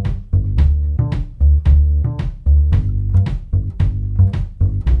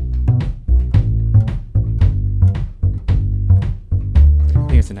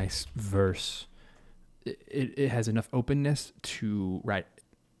think it's a nice verse. It has enough openness to write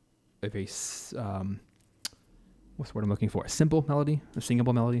a very what's the word I'm looking for? A simple melody, a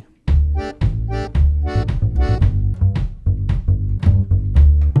singable melody.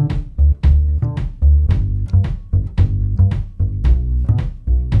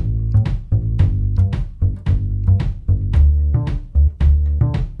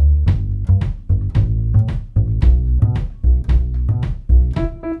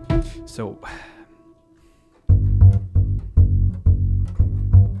 So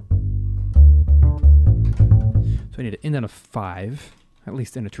I need to end on a 5, at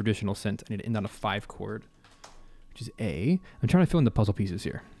least in a traditional sense. I need to end on a 5 chord, which is A. I'm trying to fill in the puzzle pieces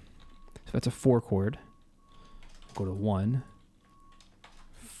here. So that's a 4 chord. Go to 1,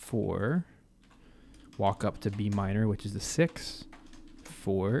 4, walk up to B minor, which is the 6,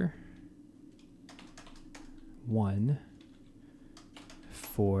 4, 1,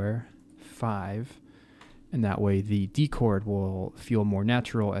 4, 5, and that way the D chord will feel more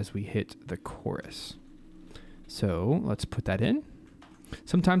natural as we hit the chorus. So let's put that in.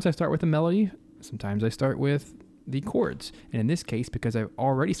 Sometimes I start with a melody, sometimes I start with the chords. And in this case, because I've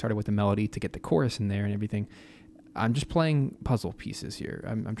already started with the melody to get the chorus in there and everything, I'm just playing puzzle pieces here.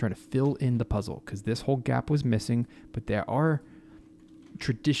 I'm trying to fill in the puzzle because this whole gap was missing, but there are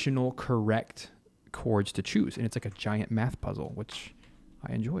traditional correct chords to choose. And it's like a giant math puzzle, which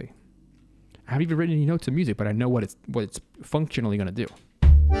I enjoy. I haven't even written any notes of music, but I know what it's functionally going to do.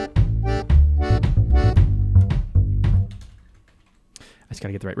 I just got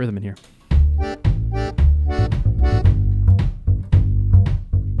to get the right rhythm in here.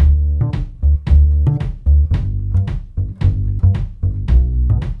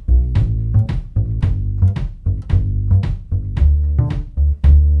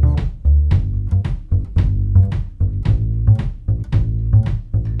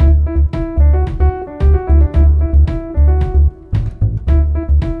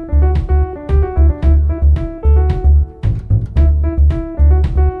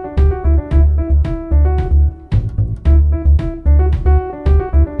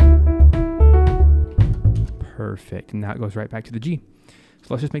 Perfect. And now it goes right back to the G. So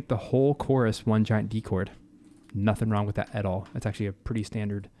let's just make the whole chorus one giant D chord. Nothing wrong with that at all. That's actually a pretty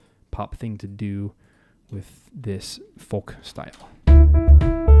standard pop thing to do with this folk style.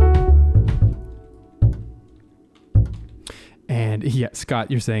 And yeah,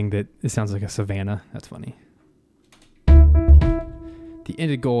 Scott, you're saying that it sounds like a savannah. That's funny. The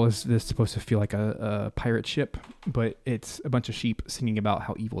ended goal is this supposed to feel like a pirate ship, but it's a bunch of sheep singing about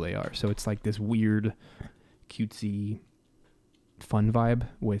how evil they are. So it's like this weird, cutesy, fun vibe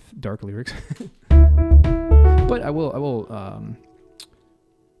with dark lyrics. But I will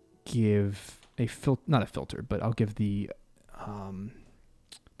give not a filter, but I'll give the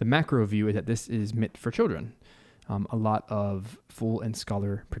macro view is that this is meant for children. A lot of Fool and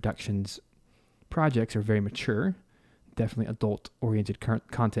Scholar Productions projects are very mature, definitely adult-oriented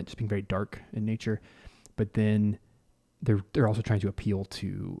content, just being very dark in nature. But then they're also trying to appeal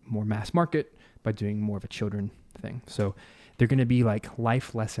to more mass market by doing more of a children thing. So they're going to be like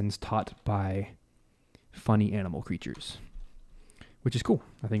life lessons taught by funny animal creatures, which is cool.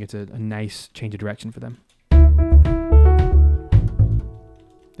 I think it's a nice change of direction for them.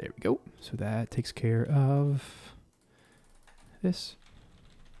 There we go. So that takes care of this.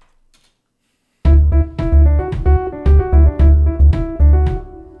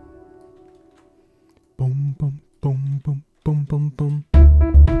 Boom, boom, boom, boom, boom, boom, boom.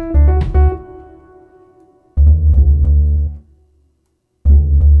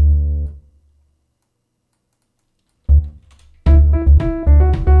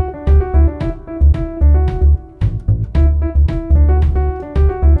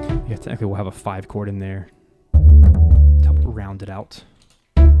 Yeah, technically we'll have a 5 chord in there to help round it out.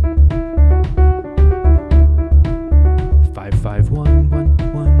 5 5 1 1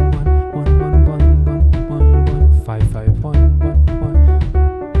 1 1 1 1 1 1 1 1 5 5 1 1 1.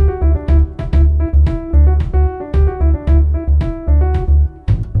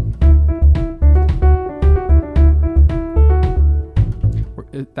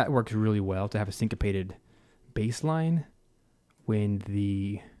 That works really well to have a syncopated bass line when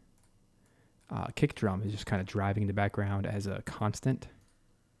the kick drum is just kind of driving in the background as a constant.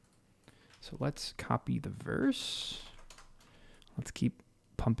 So let's copy the verse. Let's keep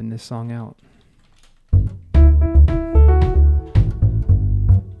pumping this song out.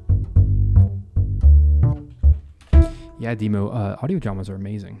 Yeah, Demo, audio dramas are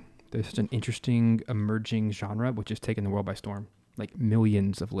amazing. They're such an interesting emerging genre, which is taking the world by storm. Like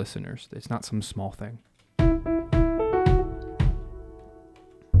millions of listeners. It's not some small thing.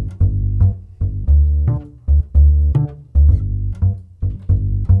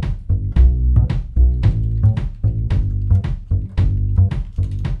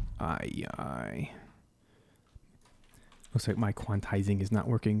 Aye. Looks like my quantizing is not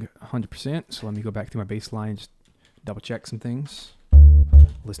working 100%, so let me go back through my bass line, just double check some things.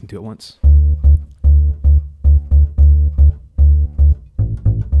 Listen to it once.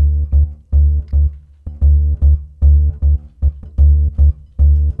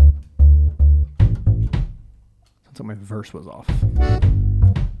 Sounds like my verse was off.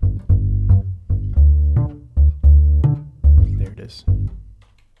 There it is.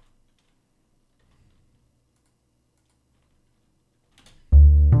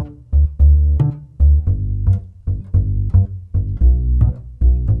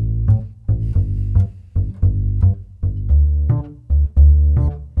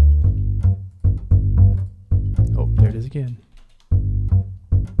 Again.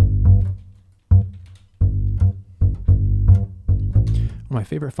 One of my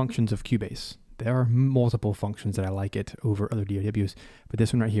favorite functions of Cubase. There are multiple functions that I like it over other DAWs, but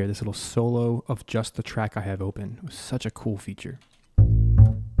this one right here, this little solo of just the track I have open, was such a cool feature. I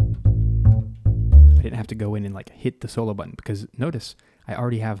didn't have to go in and like hit the solo button because notice I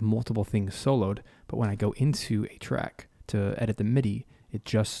already have multiple things soloed, but when I go into a track to edit the MIDI, it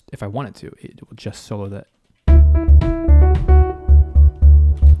just, if I wanted to, it will just solo that.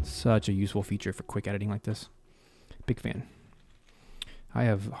 Such a useful feature for quick editing like this. Big fan. I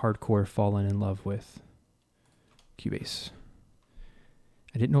have hardcore fallen in love with Cubase.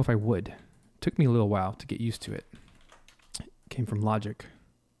 I didn't know if I would. It took me a little while to get used to it. It came from Logic.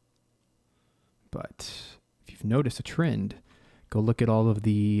 But if you've noticed a trend, go look at all of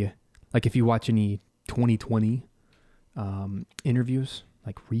the, like if you watch any 2020 interviews,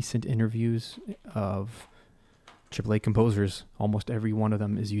 like recent interviews of AAA composers, almost every one of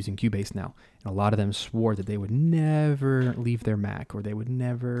them is using Cubase now. And a lot of them swore that they would never leave their Mac or they would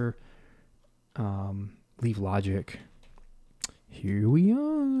never leave Logic. Here we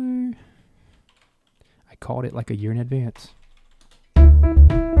are. I called it like a year in advance.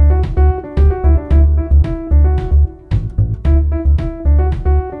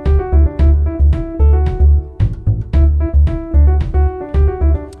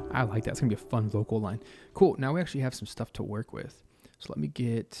 I like that. It's going to be a fun vocal line. Cool. Now we actually have some stuff to work with. So let me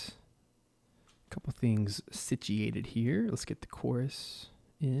get a couple things situated here. Let's get the chorus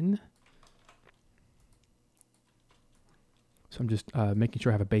in. So I'm just making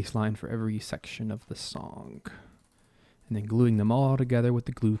sure I have a bass line for every section of the song. And then gluing them all together with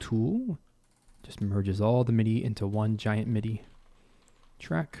the glue tool. Just merges all the MIDI into one giant MIDI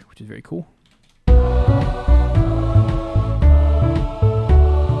track, which is very cool.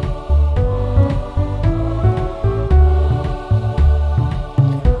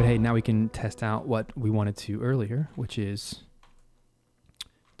 Now we can test out what we wanted to earlier, which is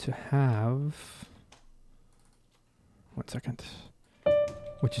to have,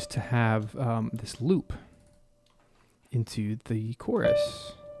 this loop into the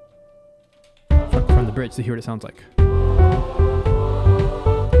chorus from the bridge to hear what it sounds like.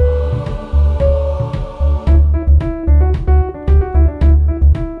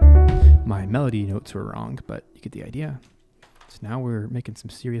 My melody notes were wrong, but you get the idea. So now we're making some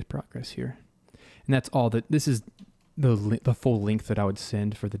serious progress here. And that's all that, this is the full length that I would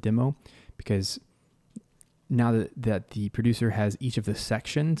send for the demo, because now that the producer has each of the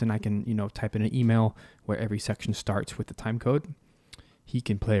sections and I can, type in an email where every section starts with the time code, he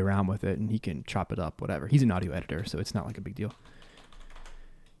can play around with it and he can chop it up, whatever. He's an audio editor, so it's not like a big deal.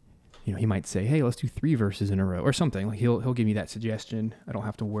 He might say, hey, let's do 3 verses in a row or something. Like he'll give me that suggestion. I don't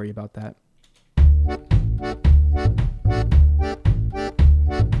have to worry about that.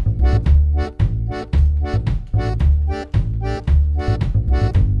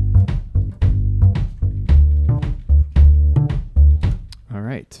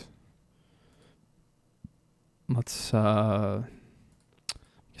 Let's get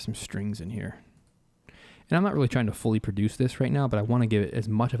some strings in here. And I'm not really trying to fully produce this right now, but I want to give it as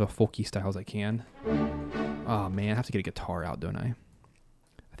much of a folky style as I can. Oh man, I have to get a guitar out, don't I?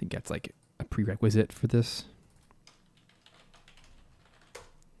 I think that's like a prerequisite for this.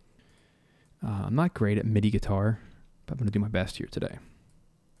 I'm not great at MIDI guitar, but I'm going to do my best here today.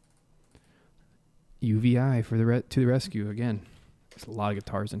 UVI to the rescue again. There's a lot of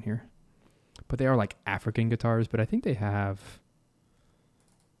guitars in here. But they are like African guitars, but I think they have,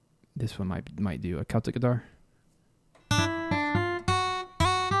 this one might do a Celtic guitar.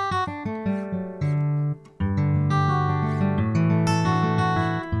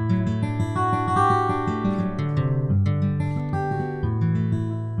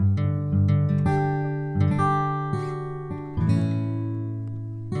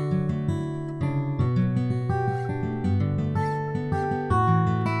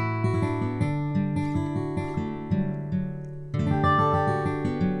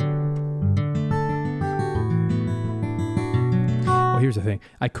 here's the thing.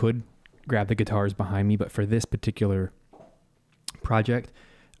 I could grab the guitars behind me, but for this particular project,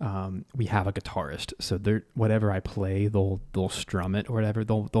 we have a guitarist, so whatever I play, they'll strum it or whatever.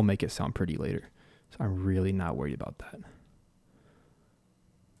 They'll make it sound pretty later. So I'm really not worried about that.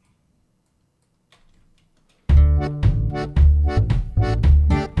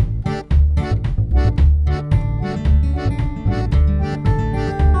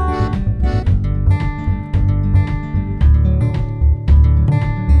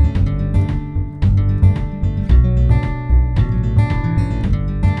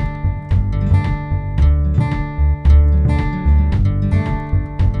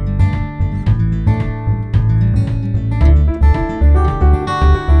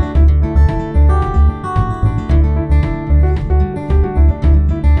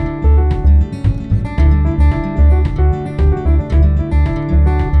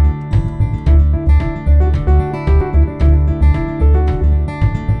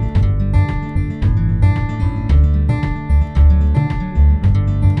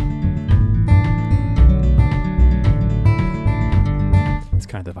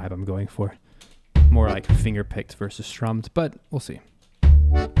 Kind of the vibe I'm going for. More like finger picked versus strummed, but we'll see.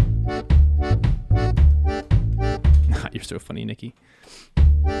 You're so funny, Nikki.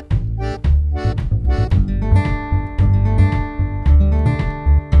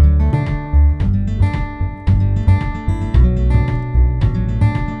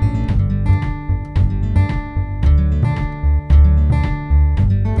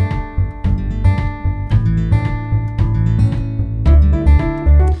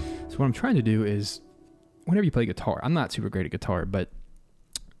 What I'm trying to do is, whenever you play guitar, I'm not super great at guitar, but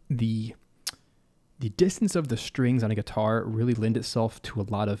the distance of the strings on a guitar really lend itself to a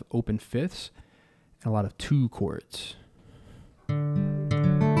lot of open fifths and a lot of 2 chords. That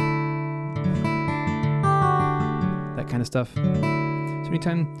kind of stuff. So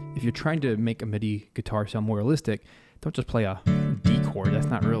anytime, if you're trying to make a MIDI guitar sound more realistic, don't just play a D chord. That's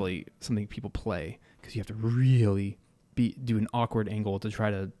not really something people play, because you have to really do an awkward angle to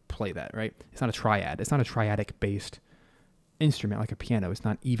try to play that, right? It's not a triad. It's not a triadic based instrument like a piano. It's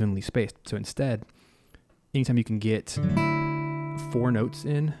not evenly spaced. So instead, anytime you can get 4 notes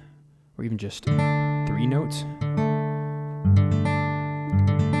in, or even just 3 notes,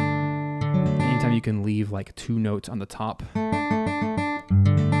 anytime you can leave like 2 notes on the top, that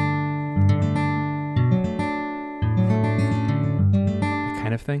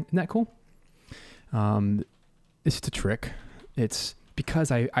kind of thing. Isn't that cool? It's just a trick. It's because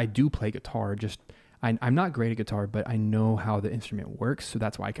I do play guitar. I'm not great at guitar, but I know how the instrument works, so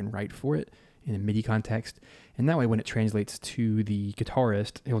that's why I can write for it in a MIDI context. And that way, when it translates to the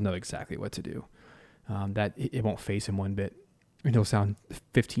guitarist, he'll know exactly what to do. That it won't phase him one bit, and he'll sound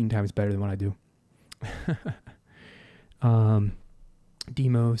 15 times better than what I do.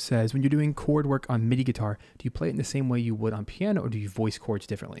 Demo says, when you're doing chord work on MIDI guitar, do you play it in the same way you would on piano, or do you voice chords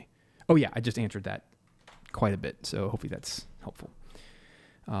differently? Oh yeah, I just answered that quite a bit, so hopefully that's helpful.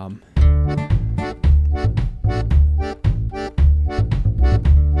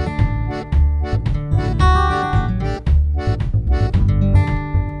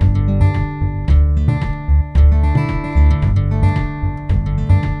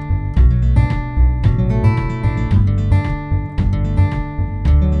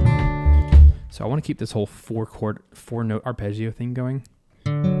 So I want to keep this whole 4-note arpeggio thing going.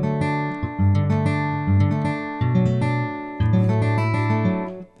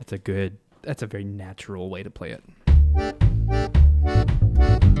 That's a very natural way to play it.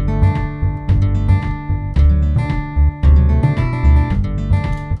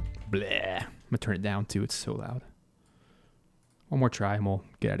 Bleh. I'm gonna turn it down too, it's so loud. One more try and we'll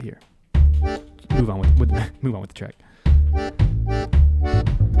get out of here. Move on with the track.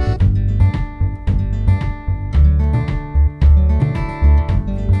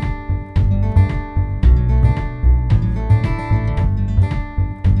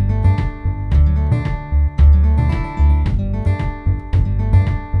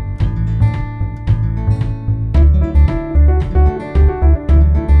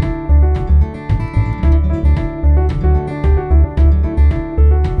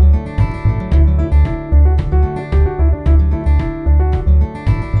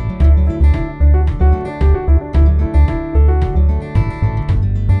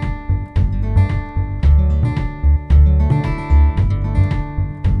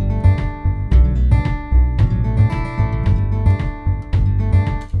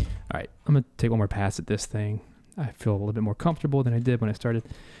 Take one more pass at this thing. I feel a little bit more comfortable than I did when I started.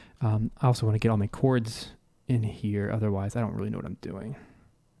 I also want to get all my chords in here. Otherwise, I don't really know what I'm doing.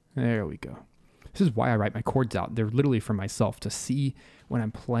 There we go. This is why I write my chords out. They're literally for myself to see when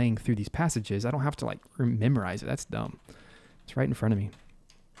I'm playing through these passages. I don't have to like memorize it. That's dumb. It's right in front of me.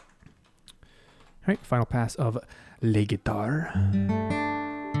 All right, final pass of Le Guitar.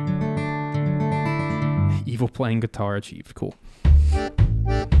 Evil playing guitar achieved. Cool.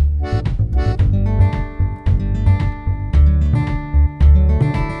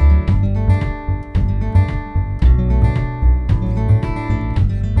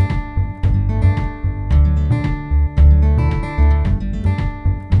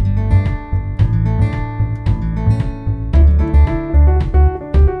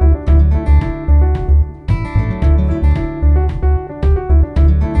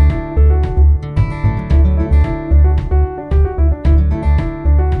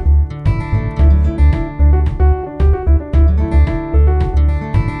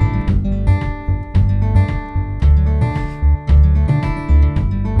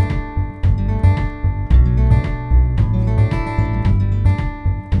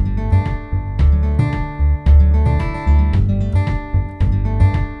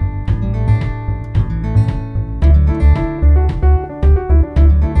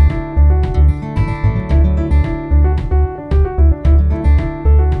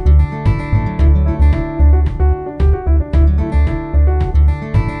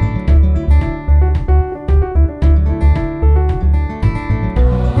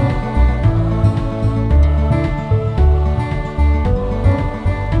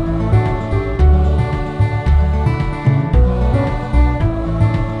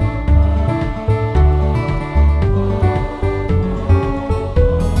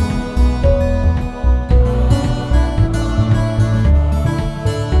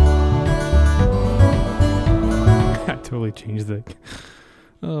 Change the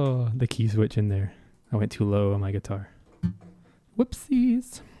key switch in there. I went too low on my guitar.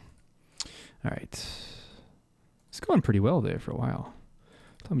 Whoopsies. All right. It's going pretty well there for a while.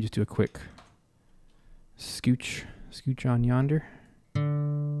 Let me just do a quick scooch on yonder. Do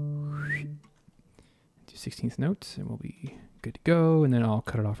 16th notes and we'll be good to go. And then I'll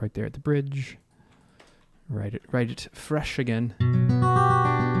cut it off right there at the bridge. Write it fresh again.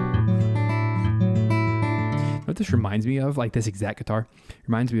 What this reminds me of, like this exact guitar,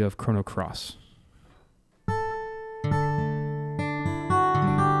 reminds me of Chrono Cross.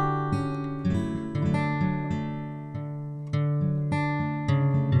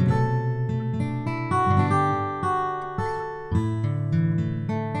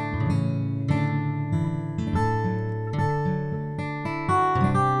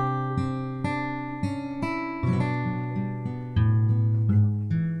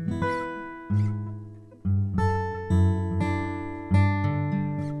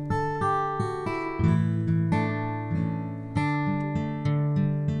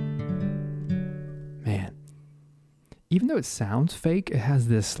 Even though it sounds fake, it has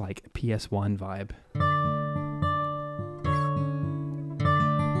this like PS1 vibe.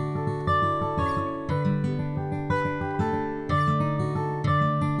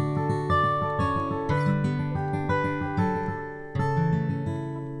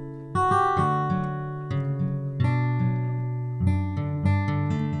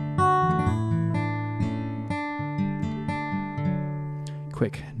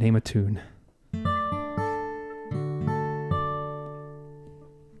 Quick, name a tune.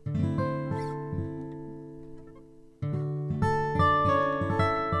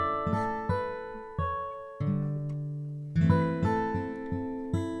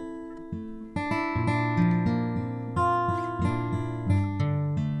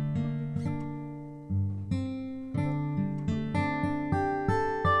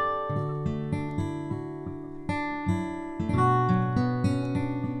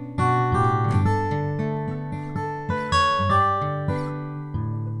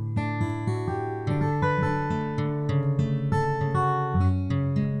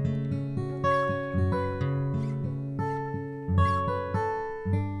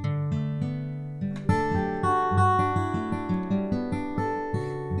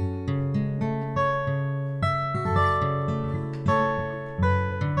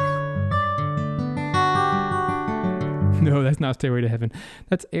 No, that's not Stairway to Heaven.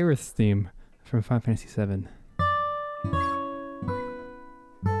 That's Aerith's theme from Final Fantasy 7.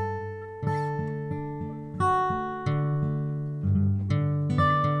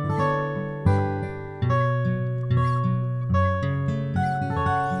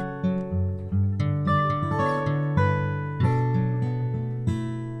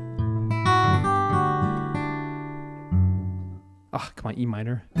 Ah, come on, E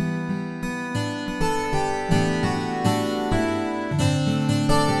minor.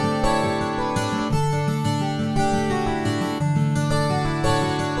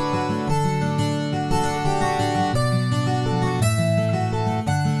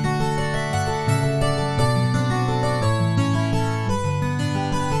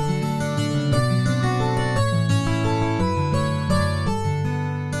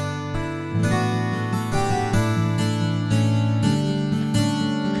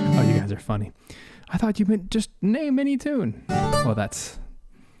 guys are funny. I thought you meant just name any tune. Well, that's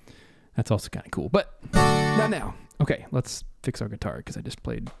also kind of cool, but not now. Okay, let's fix our guitar because I just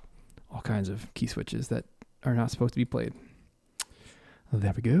played all kinds of key switches that are not supposed to be played.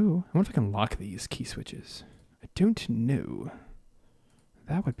 There we go. I wonder if I can lock these key switches. I don't know.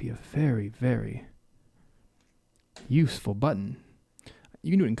 That would be a very, very useful button.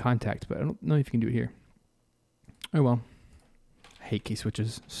 You can do it in Contact, but I don't know if you can do it here. Oh well. I hate key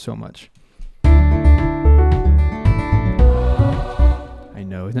switches so much. I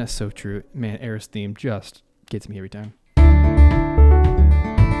know, isn't that so true? Man, Aerith's theme just gets me every time.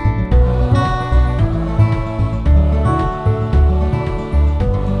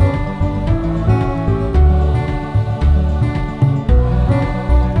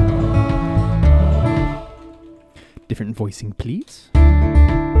 Different voicing, please.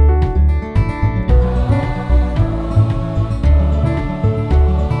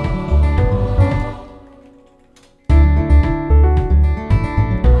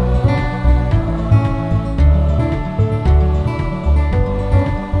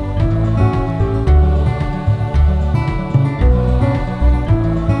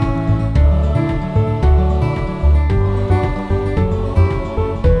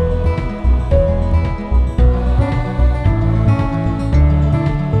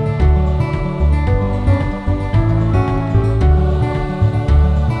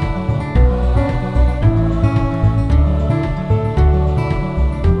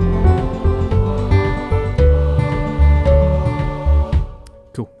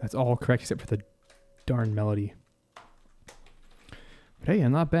 That's all correct except for the darn melody. But hey,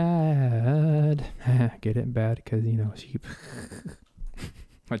 I'm not bad. Get it? Bad because, you know, sheep.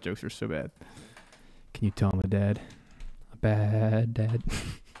 My jokes are so bad. Can you tell I'm a dad? A bad dad.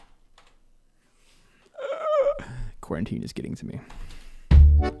 Quarantine is getting to me.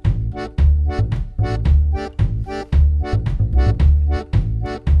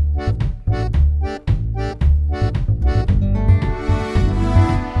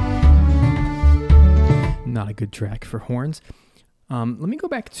 Not a good track for horns. Let me go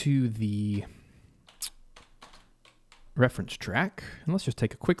back to the reference track and let's just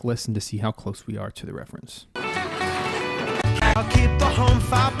take a quick listen to see how close we are to the reference. I'll keep the home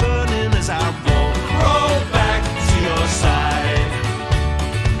fire burning as I roll back to your side.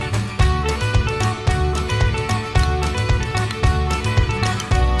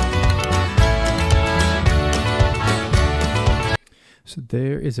 So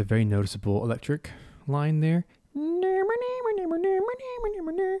there is a very noticeable electric line there.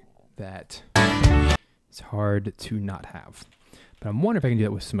 That is hard to not have. But I'm wondering if I can do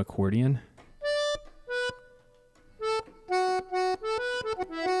that with some accordion.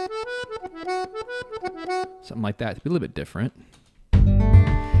 Something like that. It's a little bit different.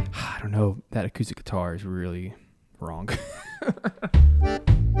 I don't know. That acoustic guitar is really wrong.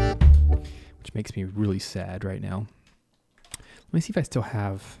 Which makes me really sad right now. Let me see if I still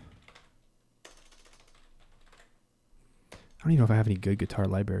have... I don't even know if I have any good guitar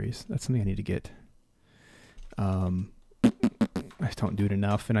libraries. That's something I need to get. I just don't do it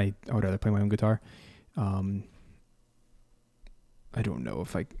enough, and I would rather play my own guitar. I don't know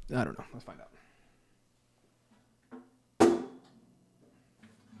if I don't know. Let's find out.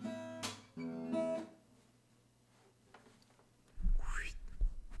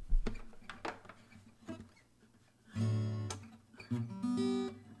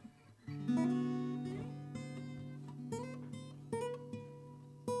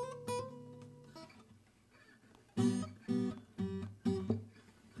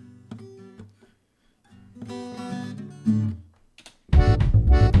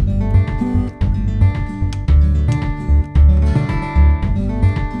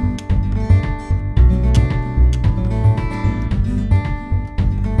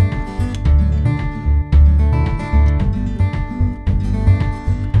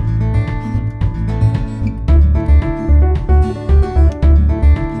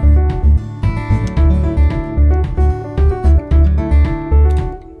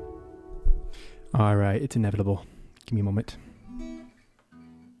 All right, it's inevitable. Give me a moment.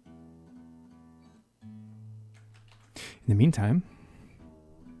 In the meantime,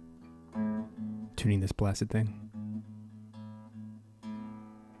 tuning this blasted thing.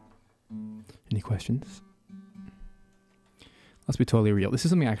 Any questions? Let's be totally real. This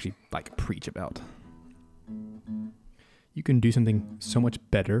is something I actually preach about. You can do something so much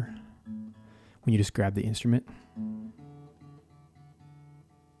better when you just grab the instrument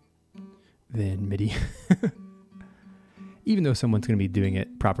than MIDI. Even though someone's going to be doing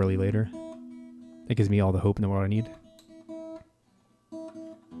it properly later, that gives me all the hope in the world I need.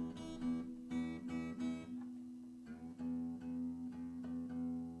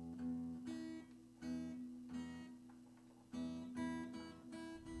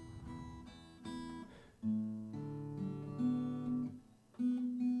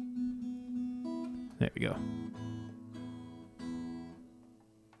 There we go.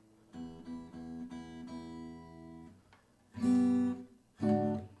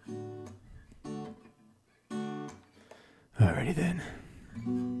 Alrighty then.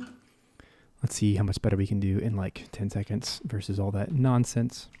 Let's see how much better we can do in like 10 seconds versus all that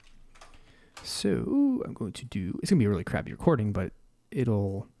nonsense. So I'm going to do, it's going to be a really crappy recording, but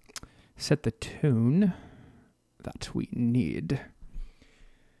it'll set the tone that we need.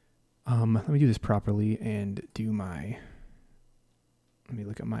 Let me do this properly and do my, let me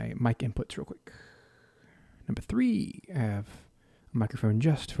look at my mic inputs real quick. Number 3, I have a microphone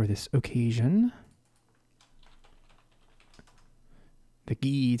just for this occasion. The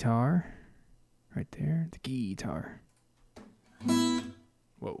guitar, right there, the guitar.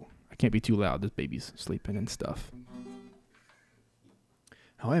 Whoa, I can't be too loud, this baby's sleeping and stuff.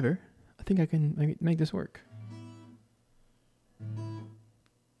 However, I think I can make this work.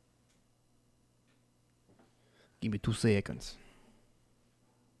 Give me 2 seconds.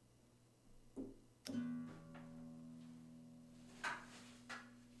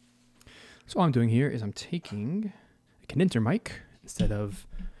 So all I'm doing here is I'm taking a condenser mic instead of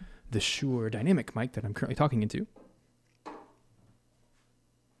the Shure dynamic mic that I'm currently talking into.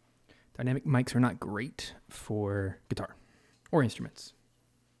 Dynamic mics are not great for guitar or instruments.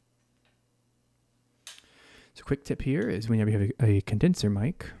 So a quick tip here is whenever you have a condenser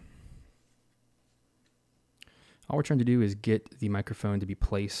mic, all we're trying to do is get the microphone to be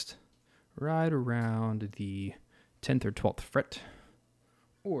placed right around the 10th or 12th fret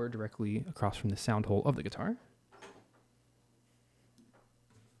or directly across from the sound hole of the guitar.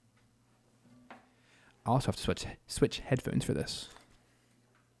 I also have to switch headphones for this.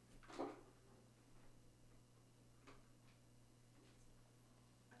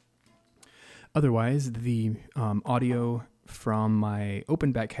 Otherwise, the audio from my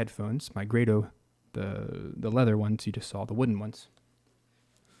open back headphones, my Grado, the leather ones you just saw, the wooden ones,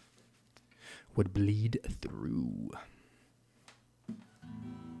 would bleed through.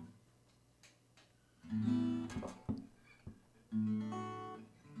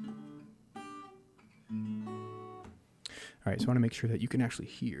 All right, so I want to make sure that you can actually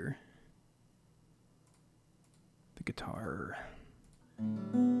hear the guitar,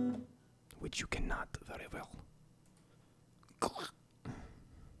 which you cannot very well.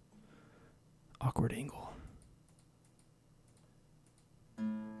 Awkward angle.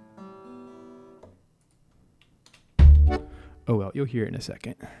 Oh well, you'll hear it in a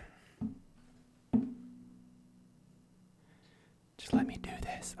second. Just let me do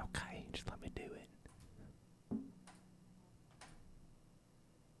this, okay? Just let me do it.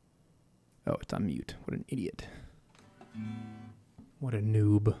 Oh, it's on mute. What an idiot. What a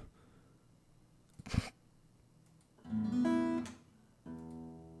noob.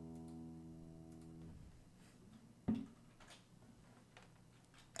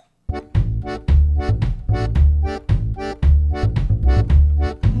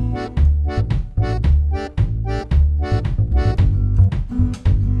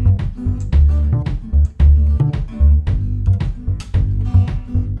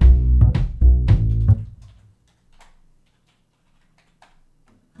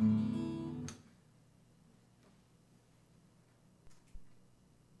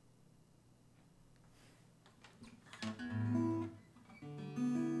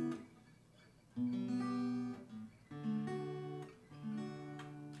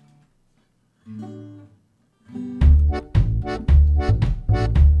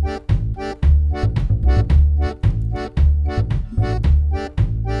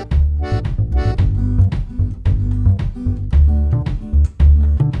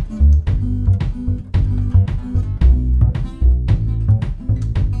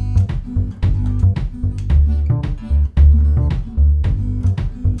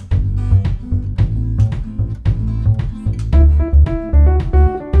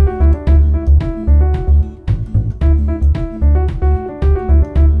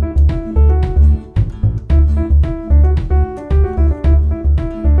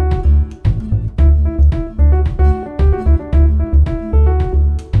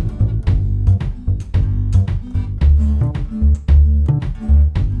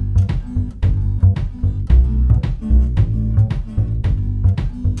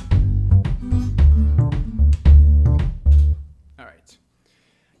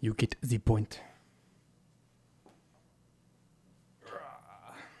 You get the point.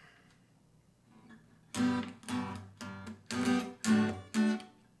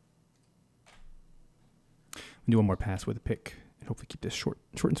 Do one more pass with a pick and hopefully keep this short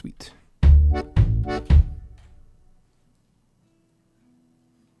and sweet.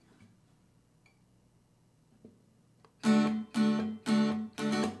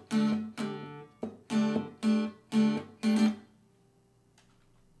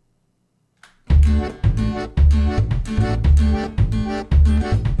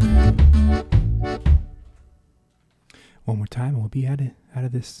 time and we'll be out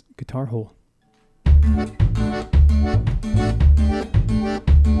of this guitar hole.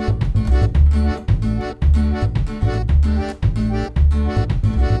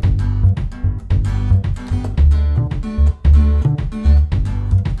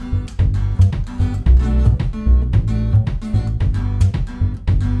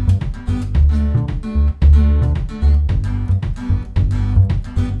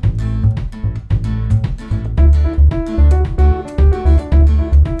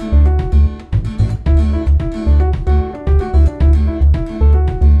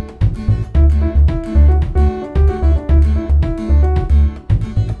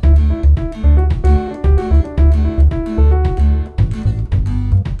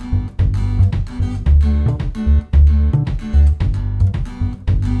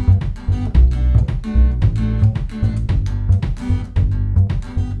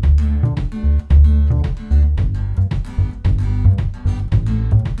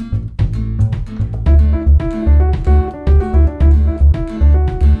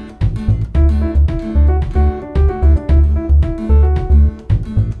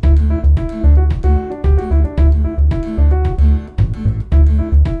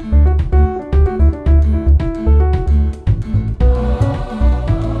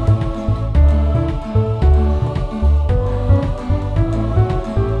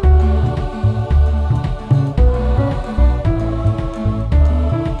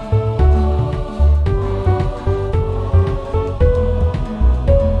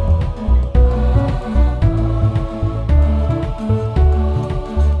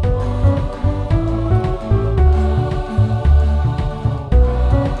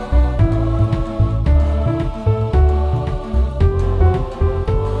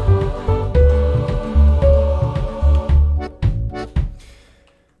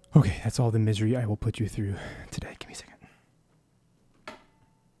 Okay, that's all the misery I will put you through today. Give me a second.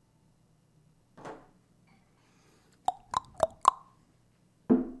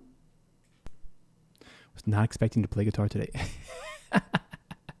 Was not expecting to play guitar today.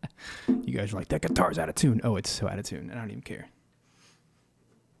 You guys are like, that guitar's out of tune. Oh, it's so out of tune. I don't even care.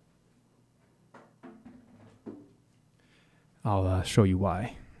 I'll show you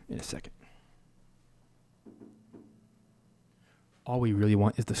why in a second. All we really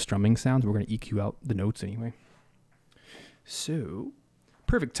want is the strumming sounds. We're going to EQ out the notes anyway. So,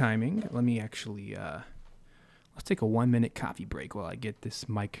 perfect timing. Let me actually, let's take a 1-minute coffee break while I get this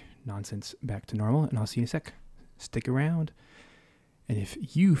mic nonsense back to normal, and I'll see you in a sec. Stick around. And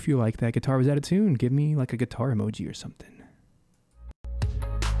if you feel like that guitar was out of tune, give me like a guitar emoji or something.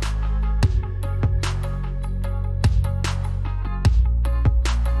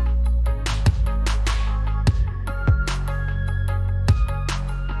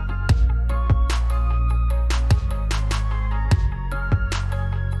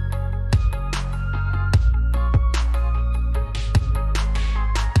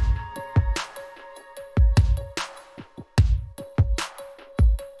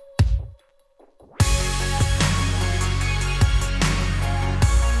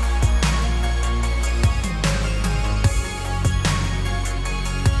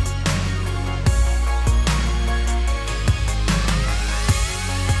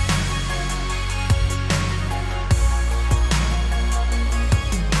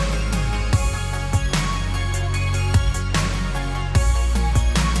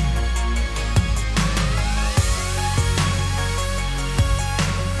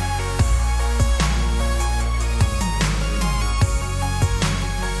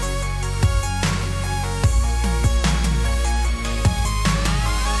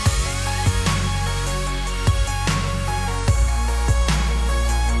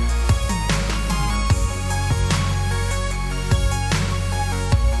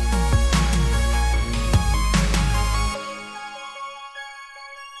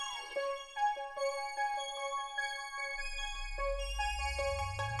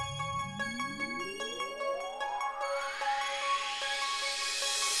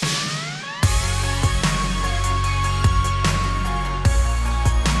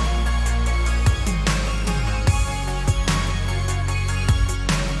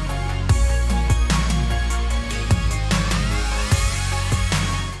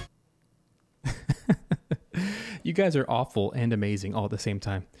 You guys are awful and amazing all at the same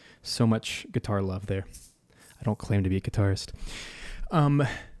time. So much guitar love there. I don't claim to be a guitarist.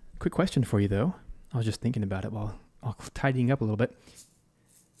 Quick question for you, though. I was just thinking about it while tidying up a little bit.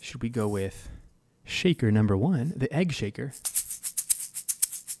 Should we go with shaker number 1, the egg shaker,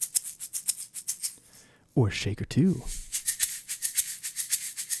 or shaker 2?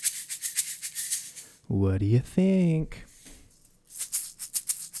 What do you think?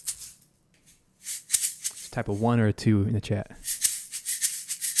 type a 1 or a 2 in the chat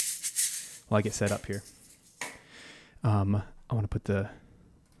while I get set up here. I want to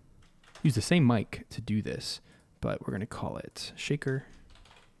use the same mic to do this, but we're going to call it shaker.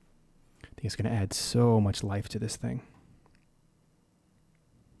 I think it's going to add so much life to this thing.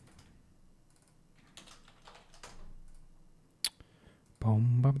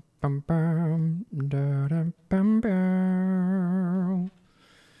 Bum, bum, bum, bum, da, da, bum, bum.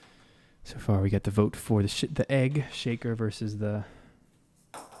 So far, we got the vote for the egg shaker versus the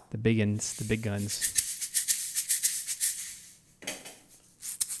big guns.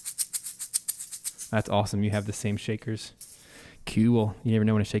 That's awesome. You have the same shakers. Cool. You never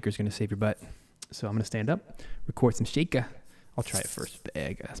know when a shaker's going to save your butt. So I'm going to stand up, record some shaker. I'll try it first with the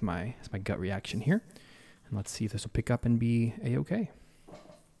egg. That's my gut reaction here. And let's see if this will pick up and be a-okay.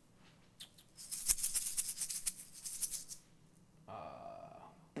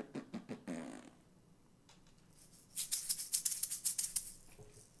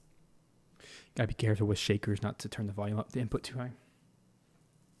 Gotta be careful with shakers not to turn the volume up, the input too high.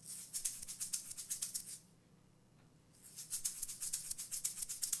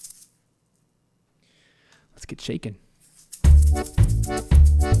 Let's get shaken.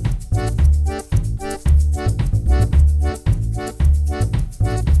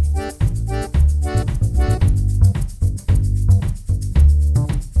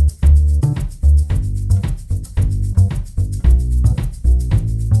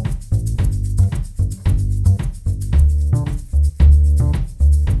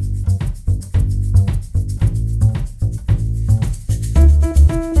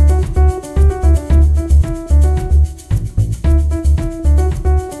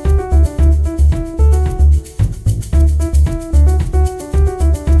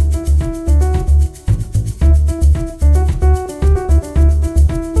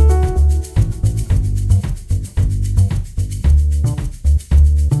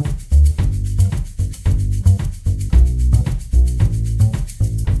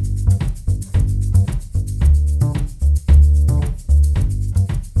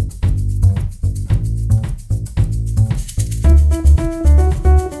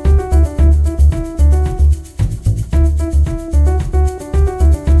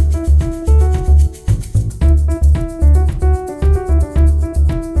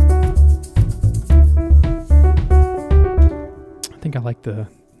 The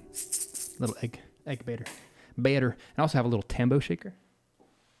little egg batter. I also have a little tambo shaker.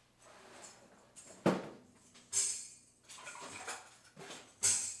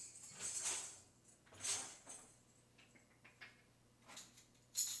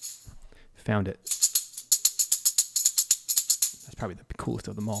 Found it. That's probably the coolest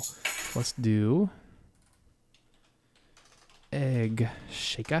of them all. Let's do egg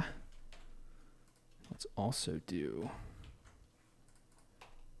shaker. Let's also do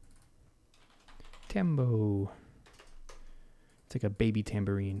tambo. It's like a baby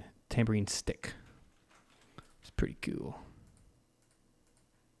tambourine stick. It's pretty cool.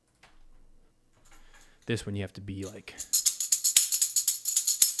 This one you have to be like,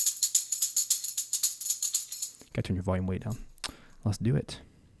 gotta turn your volume way down. Let's do it.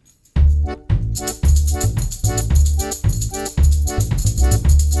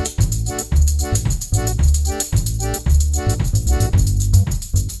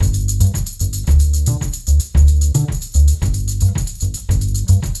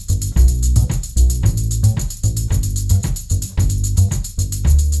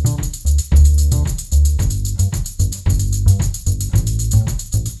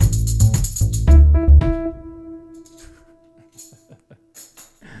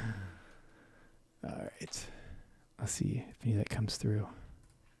 Let's see if any of that comes through.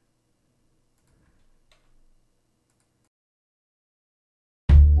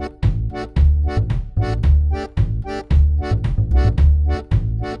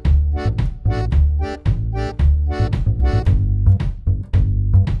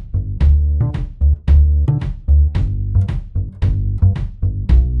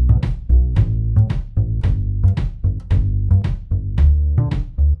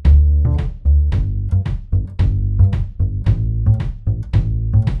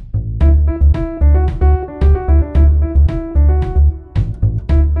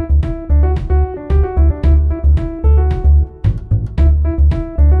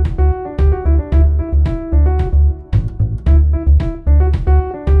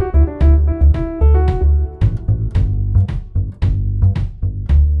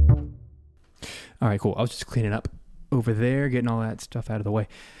 All right, cool. I was just cleaning up over there, getting all that stuff out of the way.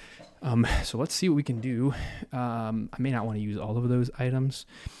 So let's see what we can do. I may not want to use all of those items.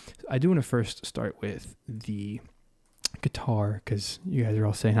 I do want to first start with the guitar, because you guys are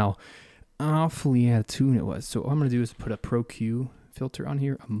all saying how awfully out of tune it was. So what I'm going to do is put a Pro Q filter on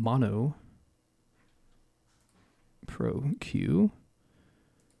here, a mono Pro Q,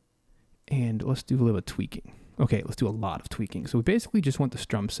 and let's do a little bit of tweaking. Okay, let's do a lot of tweaking. So we basically just want the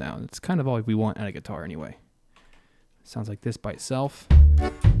strum sound. It's kind of all we want out of guitar anyway. Sounds like this by itself.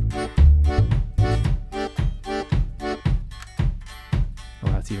 Oh,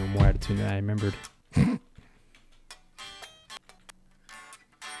 that's even more out of tune than I remembered.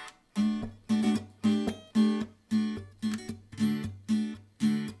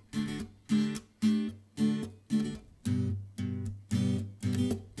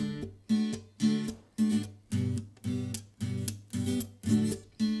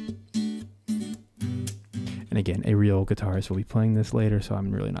 And again, a real guitarist will be playing this later, so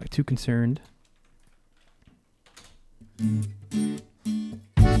I'm really not too concerned.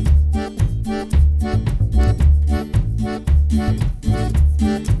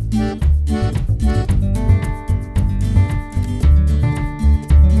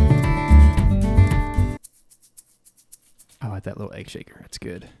 I like that little egg shaker. That's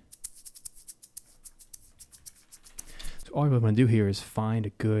good. So all I'm going to do here is find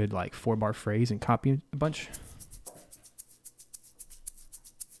a good like 4-bar phrase and copy a bunch.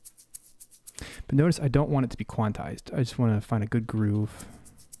 But notice I don't want it to be quantized. I just want to find a good groove.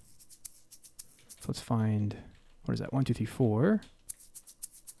 So let's find, what is that? 1, 2, 3, 4.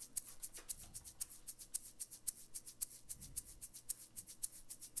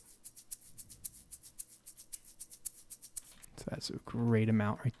 So that's a great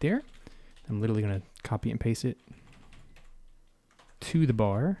amount right there. I'm literally going to copy and paste it to the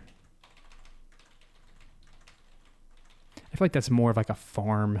bar. I feel like that's more of like a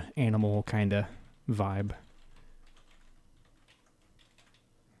farm animal kind of vibe.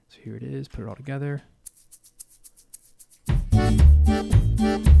 So here it is, put it all together.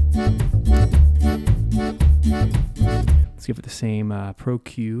 Let's give it the same Pro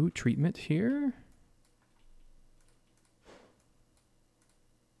Q treatment here.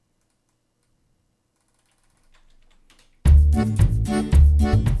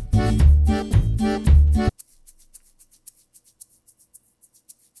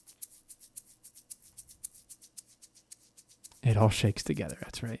 It all shakes together,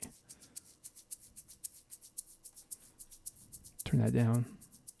 that's right. Turn that down.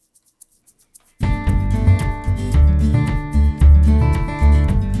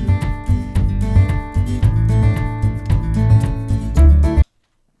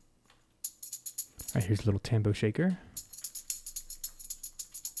 All right, here's a little tambo shaker.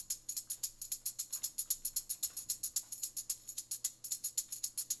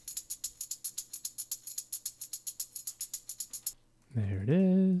 There it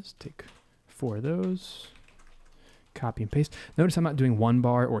is. Take 4 of those. Copy and paste. Notice I'm not doing 1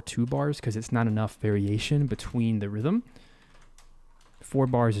 bar or 2 bars because it's not enough variation between the rhythm. 4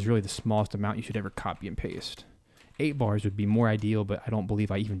 bars is really the smallest amount you should ever copy and paste. 8 bars would be more ideal, but I don't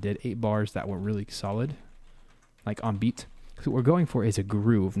believe I even did 8 bars that were really solid, like on beat. So what we're going for is a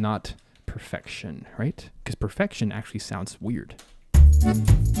groove, not perfection, right? Because perfection actually sounds weird. So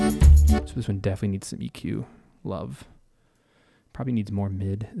this one definitely needs some EQ love. Probably needs more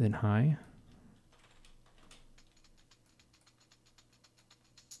mid than high.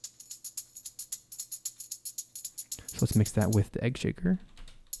 So let's mix that with the egg shaker.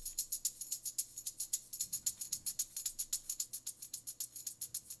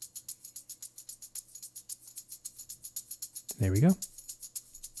 There we go.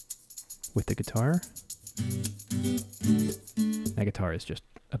 With the guitar. That guitar is just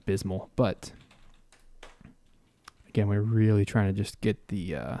abysmal, but again, we're really trying to just get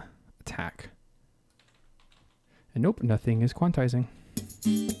the attack. And nope, nothing is quantizing.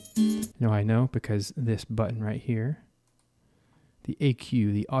 No, I know, because this button right here, the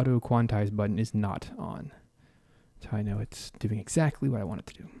AQ, the auto quantize button, is not on. So I know it's doing exactly what I want it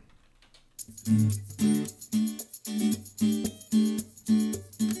to do.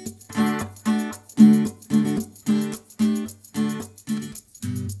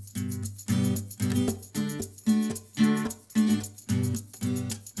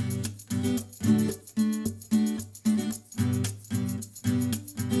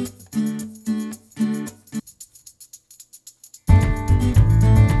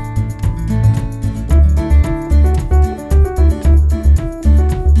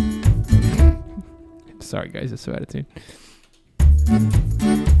 Sorry guys, it's so out of tune.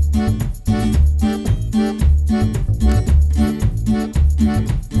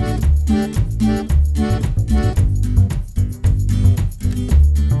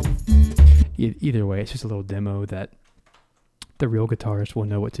 either way, it's just a little demo that the real guitarist will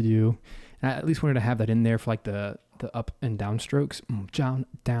know what to do. And I at least wanted to have that in there for like the up and down strokes. Down,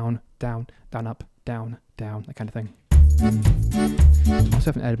 down, down, down, up, down, down, that kind of thing. I also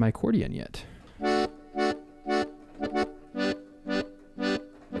haven't added my accordion yet.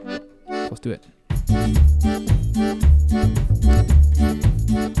 Let's do it.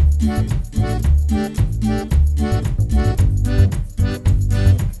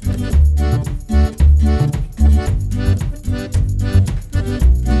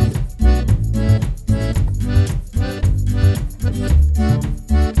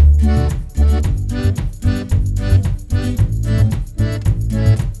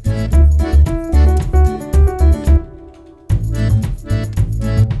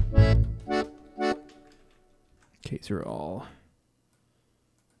 These are all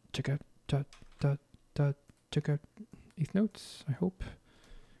check out eighth notes, I hope,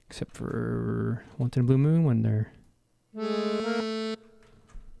 except for Once in a Blue Moon when they're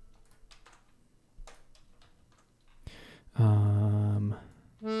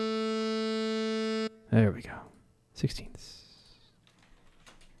there we go, 16ths.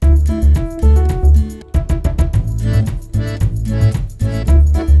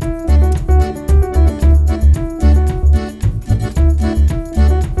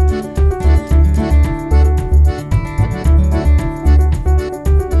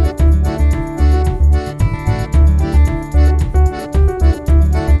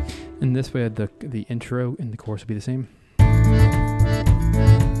 This way the intro and the chorus will be the same.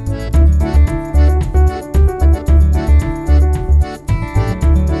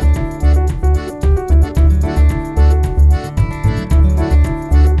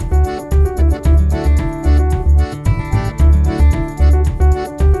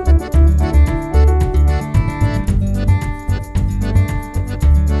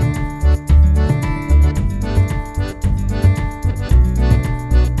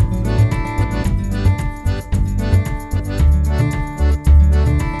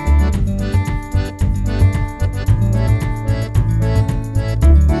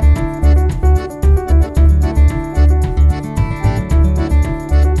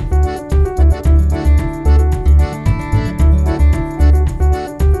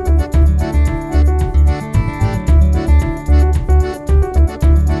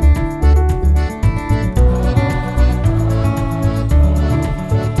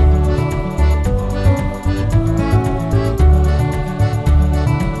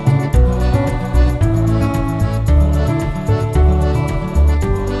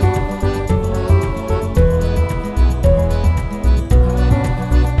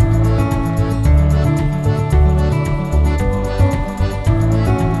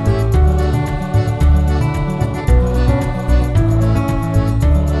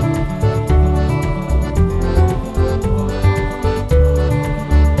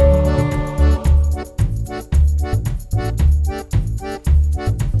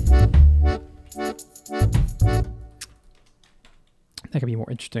 That could be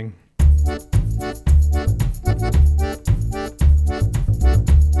more interesting.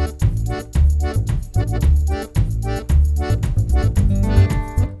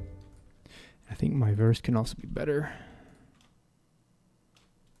 I think my verse can also be better.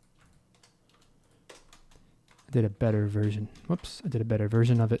 I did a better version. Whoops, I did a better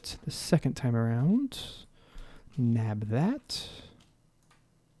version of it the second time around. Nab that.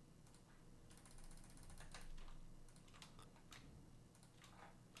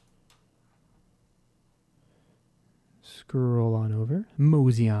 Scroll on over,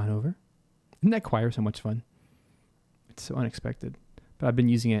 mosey on over. Isn't that choir so much fun? It's so unexpected. But I've been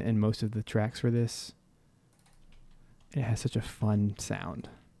using it in most of the tracks for this. It has such a fun sound.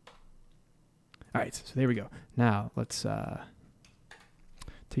 All right, so there we go. Now let's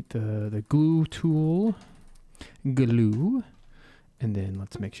take the glue tool, glue, and then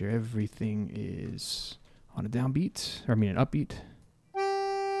let's make sure everything is on a downbeat, or I mean an upbeat.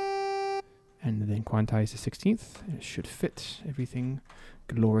 And then quantize the 16th. It should fit everything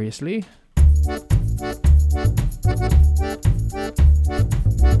gloriously.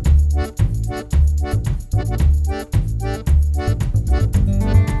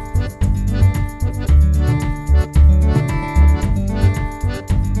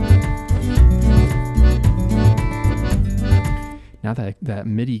 Now that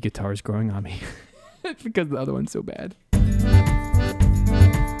MIDI guitar is growing on me. It's because the other one's so bad.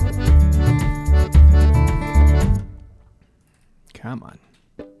 Come on.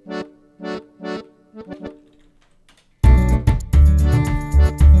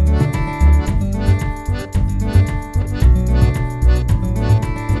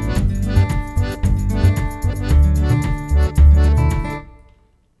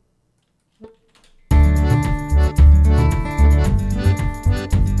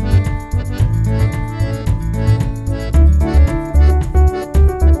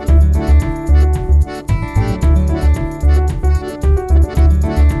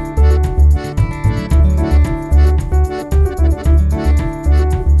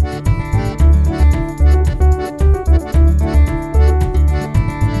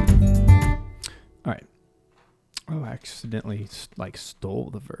 accidentally stole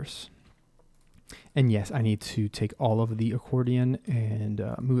the verse. And yes, I need to take all of the accordion and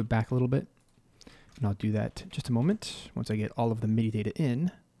move it back a little bit. And I'll do that in just a moment. Once I get all of the MIDI data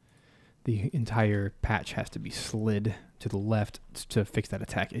in, the entire patch has to be slid to the left to fix that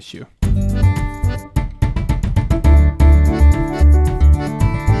attack issue.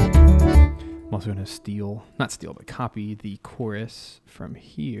 I'm also going to copy the chorus from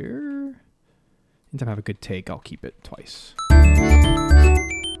here. Anytime I have a good take, I'll keep it twice.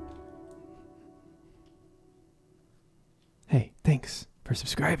 Hey, thanks for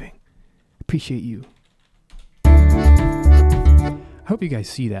subscribing. Appreciate you. I hope you guys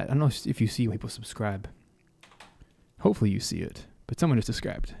see that. I don't know if you see when people subscribe. Hopefully you see it. But someone has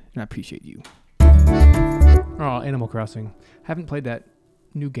subscribed, and I appreciate you. Oh, Animal Crossing. Haven't played that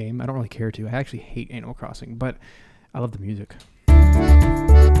new game. I don't really care to. I actually hate Animal Crossing, but I love the music.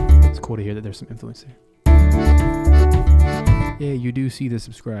 It's cool to hear that there's some influence there. Yeah, you do see the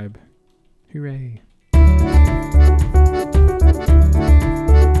subscribe. Hooray.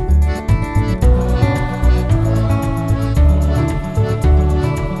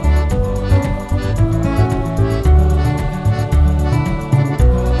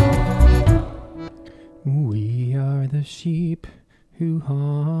 We are the sheep who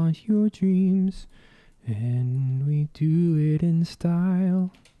haunt your dreams, and we do it in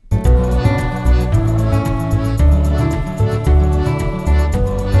style.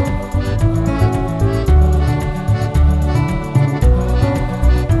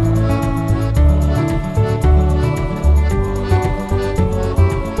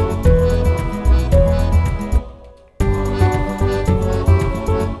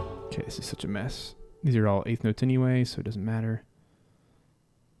 Okay, this is such a mess. These are all eighth notes anyway, so it doesn't matter.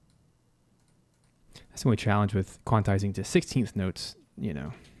 That's the only challenge with quantizing to 16th notes, you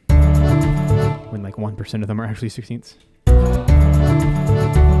know, when like 1% of them are actually 16ths.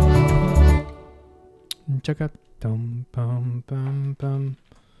 Check out, dum bum bum bum.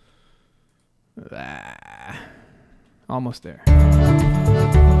 Almost there.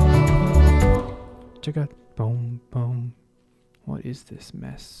 Check out, boom boom. What is this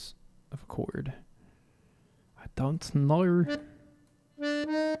mess of chord? I don't know.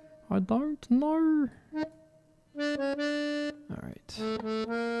 I don't know. Alright.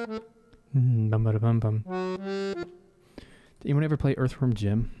 Bum bum bum. Did anyone ever play Earthworm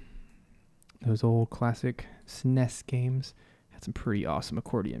Jim? Those old classic SNES games had some pretty awesome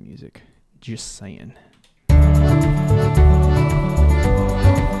accordion music. Just saying.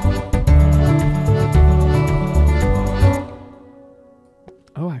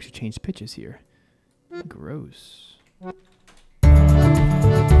 Oh, I actually changed pitches here. Gross.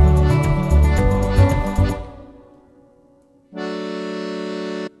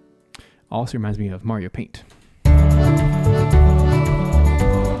 Also reminds me of Mario Paint.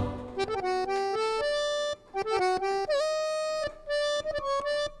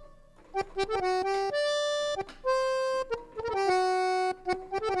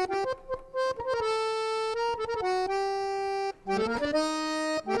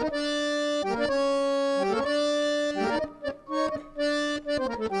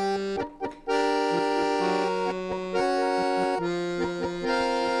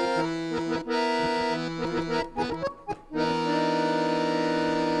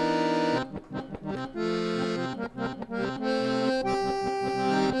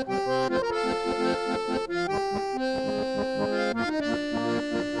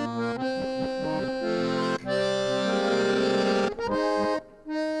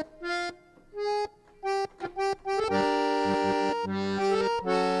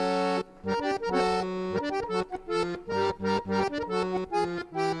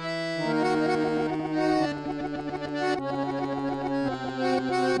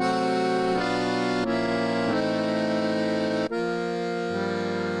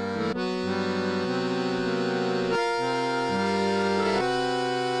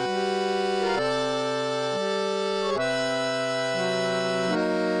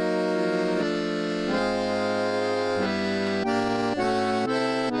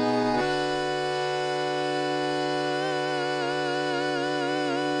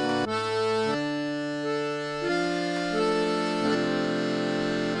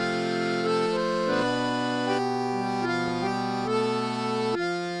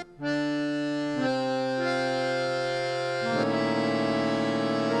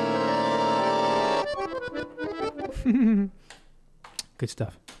 Good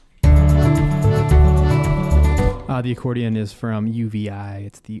stuff. The accordion is from UVI.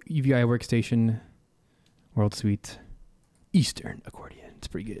 It's the UVI Workstation World Suite Eastern accordion. It's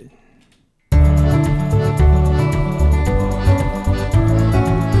pretty good.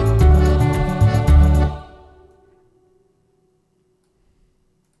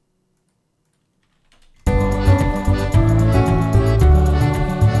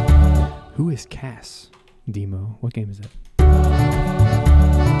 is Cass? Demo. What game is that?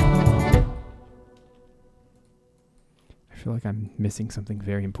 I feel like I'm missing something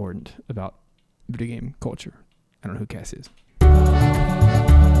very important about video game culture. I don't know who Cass is.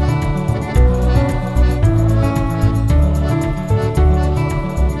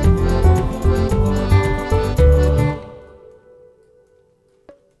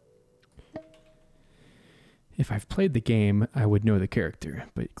 If I've played the game, I would know the character,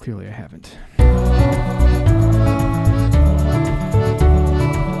 but clearly I haven't.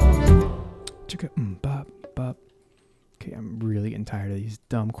 Okay, I'm really getting tired of these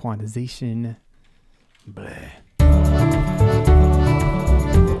dumb quantization. Bleh.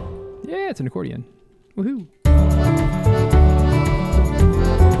 Yeah, it's an accordion. Woohoo!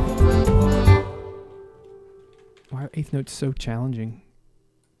 Why are eighth notes so challenging?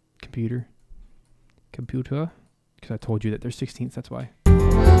 Computer? Because I told you that they're 16ths, that's why.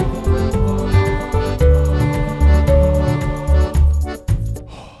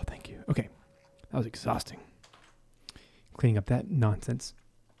 Oh, thank you. Okay, that was exhausting. Cleaning up that nonsense.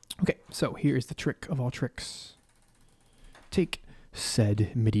 Okay, so here is the trick of all tricks. Take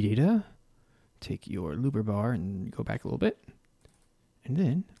said MIDI data, take your looper bar and go back a little bit, and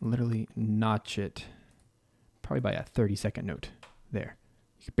then literally notch it probably by a 30-second note. There.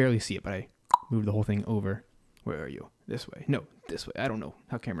 You can barely see it, but I move the whole thing over. Where are you? This way. No, this way. I don't know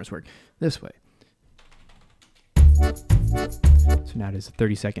how cameras work. This way. So now it is a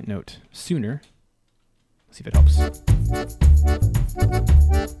 30-second note sooner. Let's see if it helps. So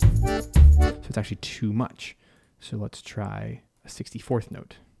it's actually too much. So let's try a 64th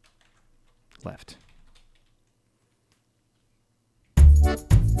note. Left.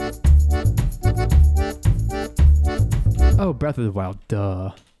 Oh, Breath of the Wild.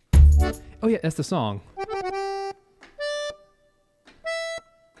 Duh. Oh yeah, that's the song.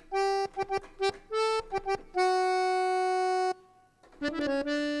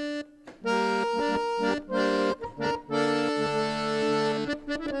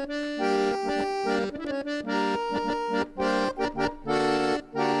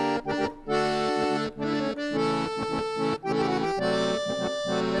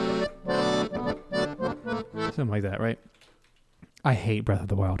 Something like that, right? I hate Breath of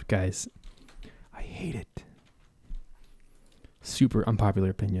the Wild, guys. I hate it. Super unpopular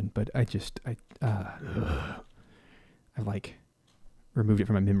opinion, but I've like removed it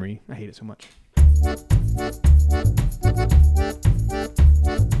from my memory. I hate it so much.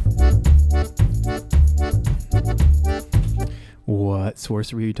 What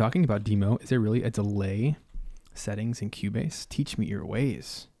source were you talking about, Demo? Is there really a delay? Settings in Cubase? Teach me your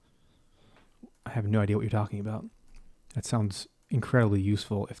ways. I have no idea what you're talking about. That sounds incredibly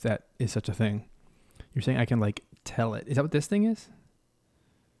useful if that is such a thing. You're saying I can like tell it. Is that what this thing is?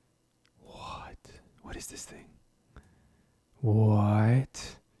 What? What is this thing?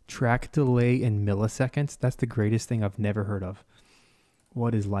 What? Track delay in milliseconds? That's the greatest thing I've never heard of.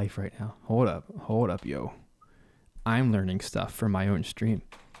 What is life right now? Hold up, yo. I'm learning stuff from my own stream.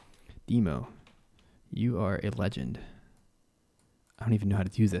 Demo, you are a legend. I don't even know how to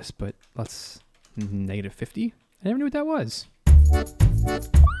do this, but let's -50. I never knew what that was.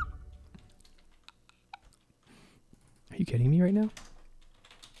 Are you kidding me right now?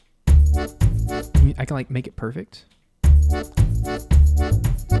 I mean, I can like make it perfect.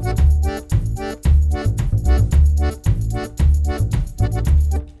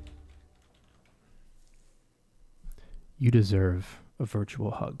 You deserve a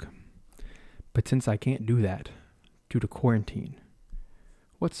virtual hug. But since I can't do that due to quarantine,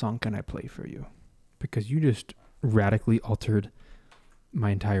 what song can I play for you? Because you just radically altered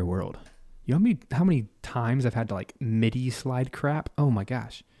my entire world. You know how many times I've had to like MIDI slide crap? Oh my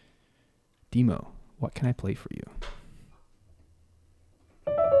gosh. Demo, what can I play for you?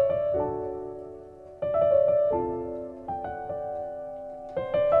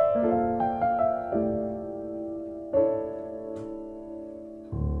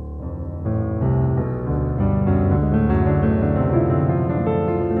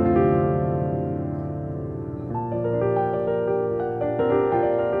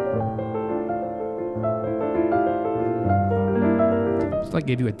 Like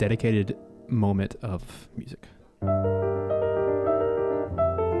gave you a dedicated moment of music.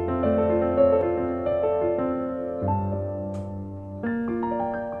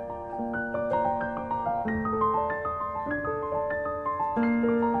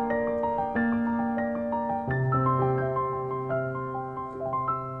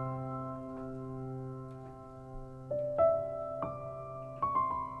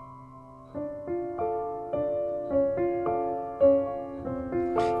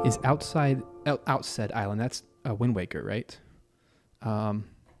 is Outset Island. That's Wind Waker, right?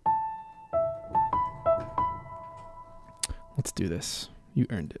 Let's do this. You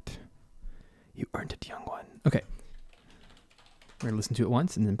earned it. You earned it, young one. Okay. We're going to listen to it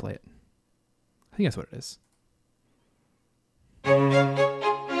once and then play it. I think that's what it is.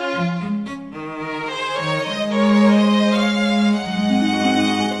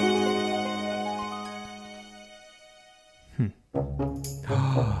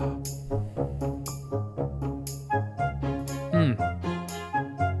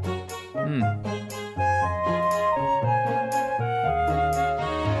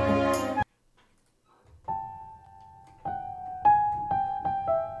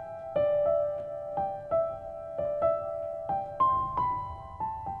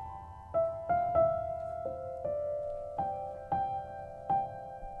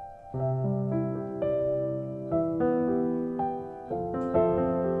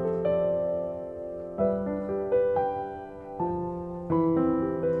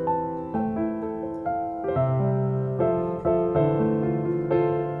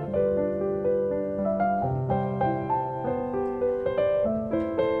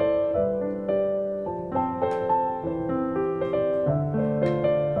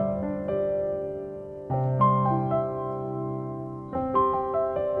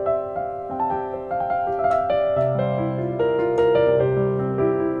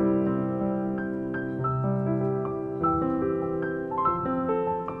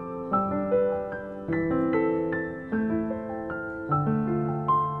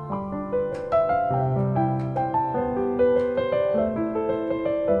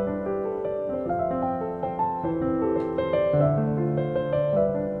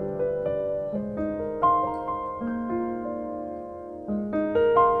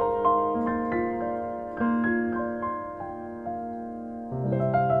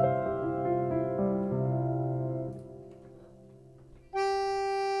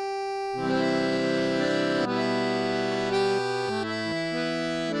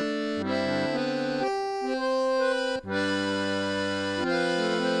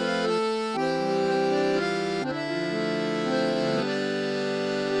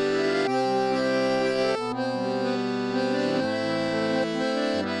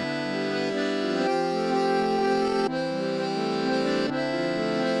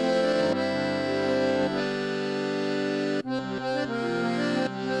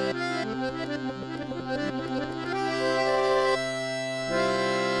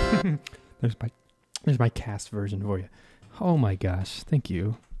 There's my cast version for you. Oh my gosh, thank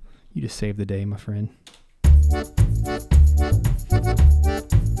you. You just saved the day, my friend.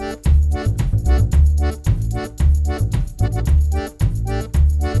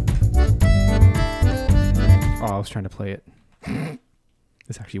 Oh, I was trying to play it.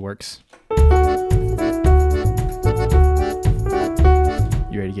 This actually works.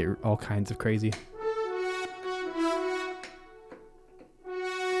 You ready to get all kinds of crazy?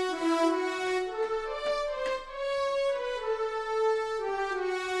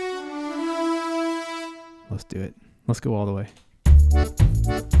 Let's do it. Let's go all the way.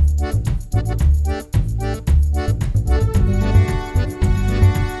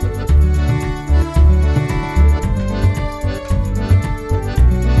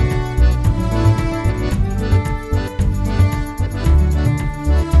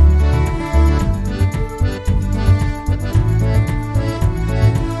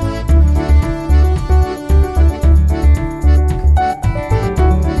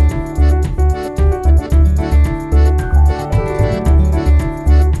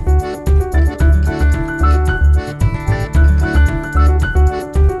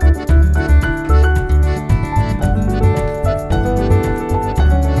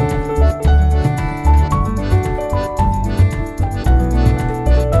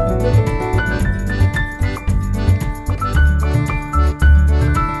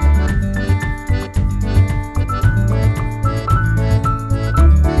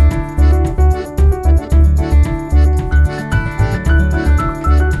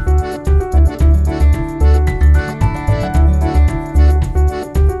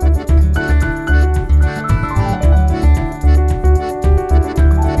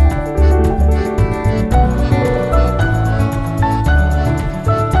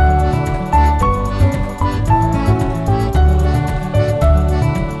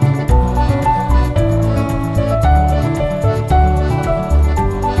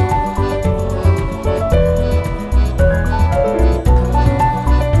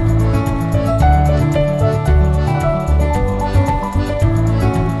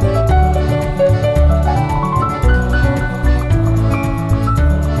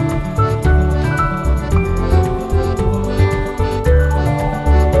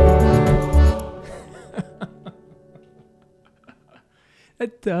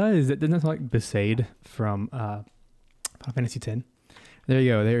 It does. It doesn't sound like Besaid from Final Fantasy X. There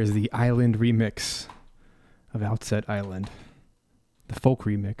you go. There's the island remix of Outset Island. The folk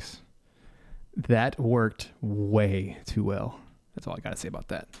remix. That worked way too well. That's all I gotta say about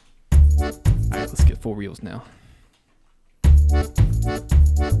that. Alright, let's get full reels now.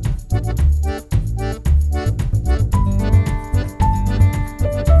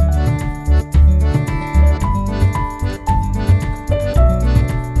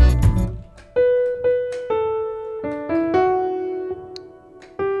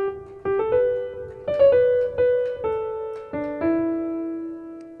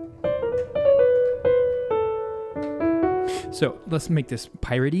 So let's make this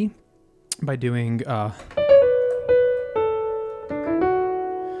piratey by doing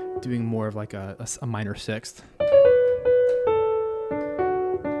more of like a minor sixth. Kind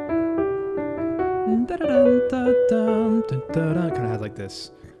of has like this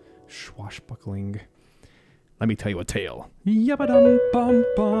swashbuckling. Let me tell you a tale. Yabba-dum bum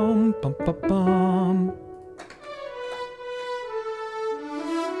bum bum bum bum.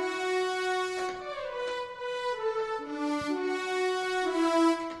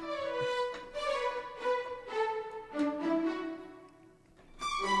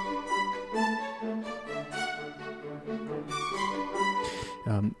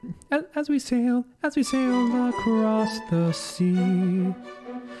 As we sail across the sea.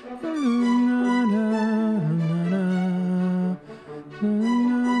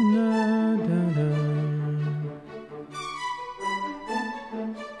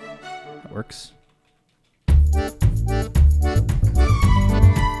 That works.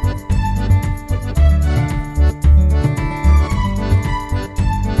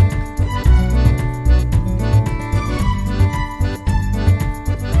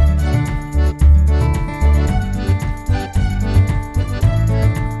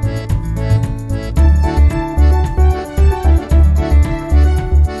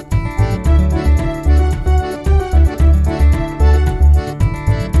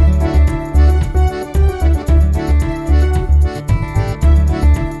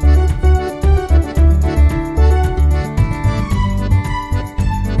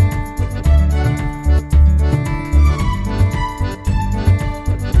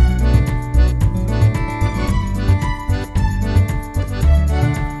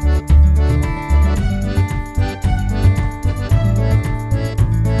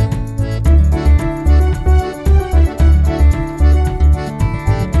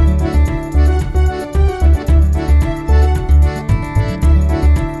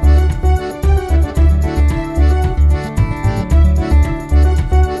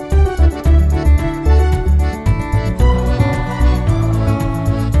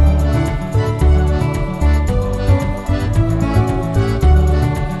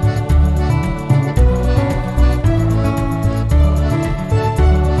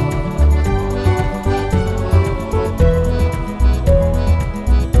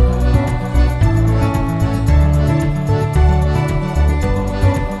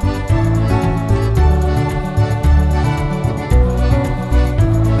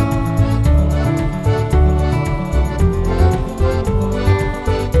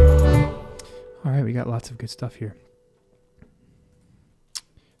 Lots of good stuff here.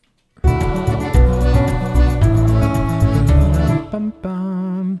 Bum,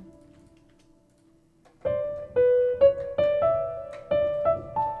 bum.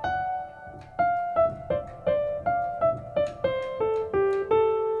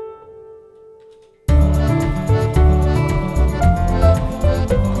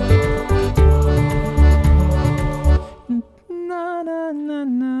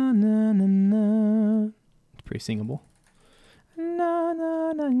 Pretty singable. Na,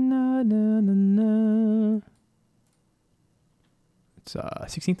 na, na, na, na, na, na. It's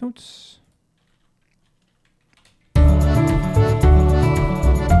 16th notes.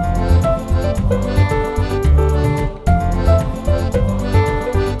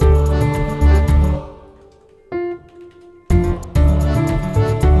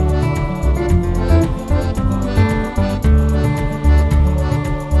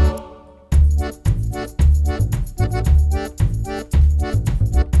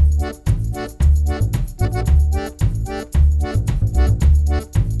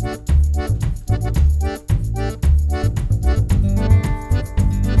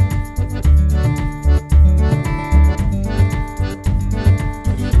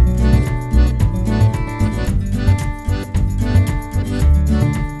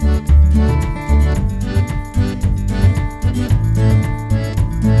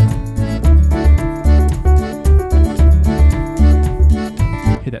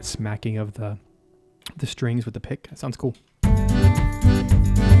 Hear that smacking of the strings with the pick. That sounds cool.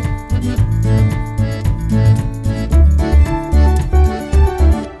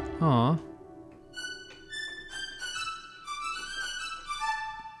 Aw.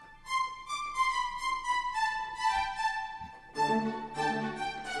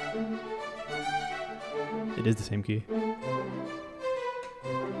 It is the same key.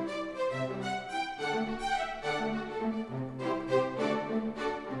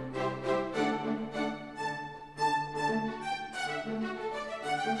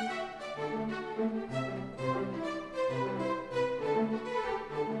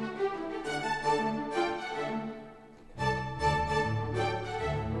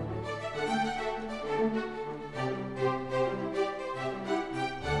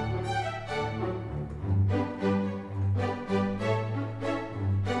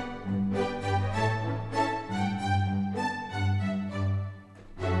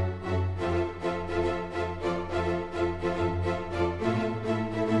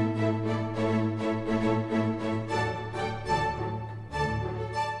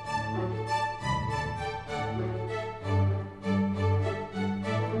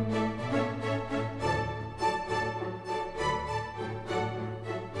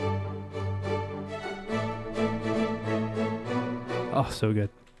 Oh, so good.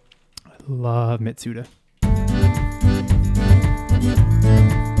 I love Mitsuda.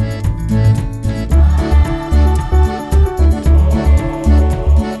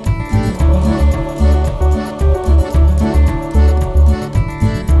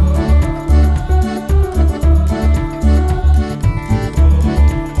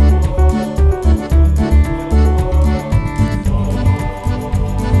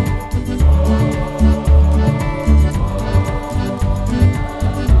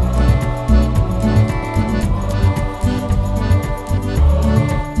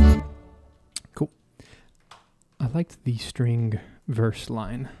 I liked the string verse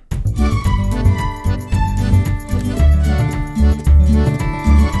line.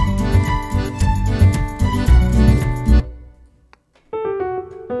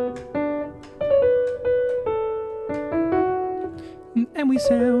 And we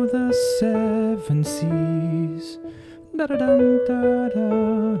sail the seven seas,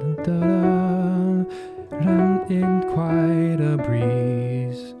 in quite a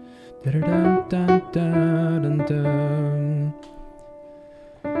breeze. Dun, dun, dun, dun, dun.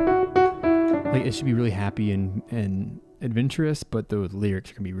 Like, it should be really happy and adventurous, but the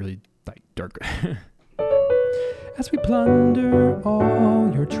lyrics can be really like dark. As we plunder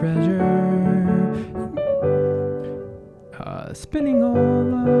all your treasure, spinning all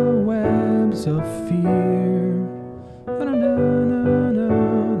the webs of fear.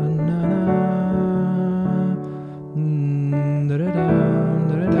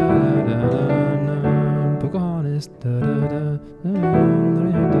 Pocahontas.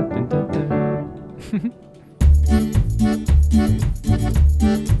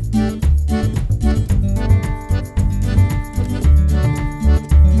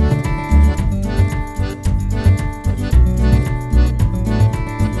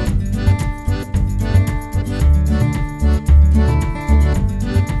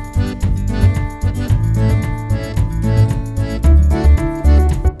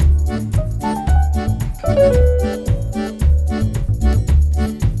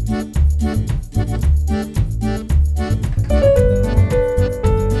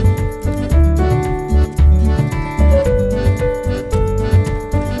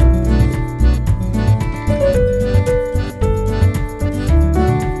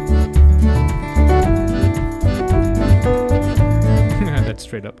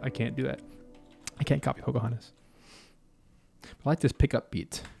 Straight up, I can't do that. I can't copy Pocahontas. I like this pickup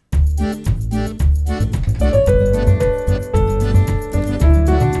beat.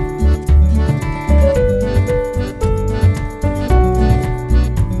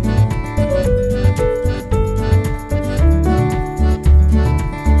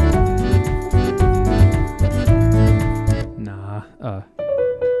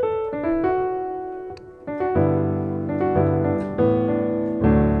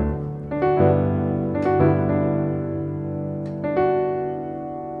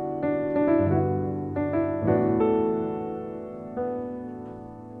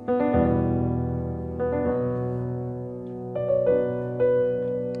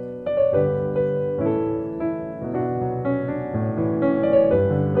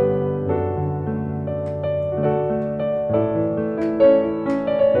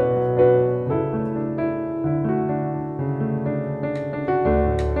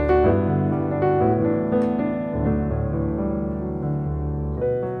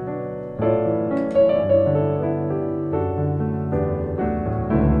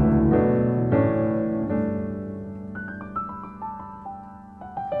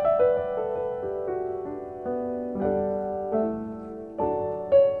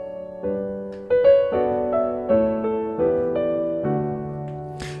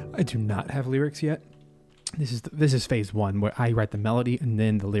 I do not have lyrics yet. This is phase 1 where I write the melody and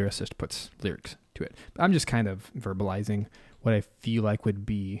then the lyricist puts lyrics to it. But I'm just kind of verbalizing what I feel like would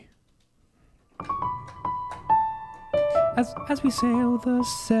be. As we sail the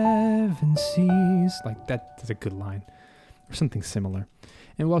 7 seas, like that's a good line, or something similar.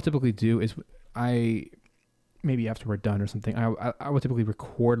 And what I'll typically do is maybe after we're done or something, I will typically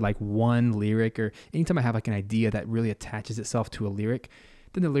record like one lyric, or anytime I have like an idea that really attaches itself to a lyric,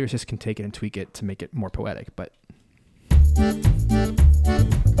 then the lyricist can take it and tweak it to make it more poetic. But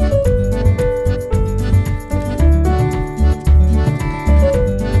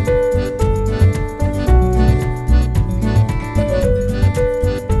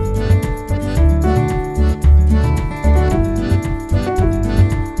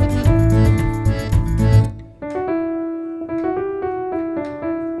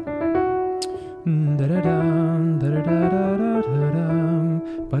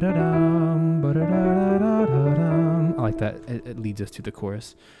I like that. It leads us to the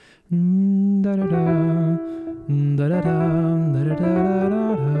chorus.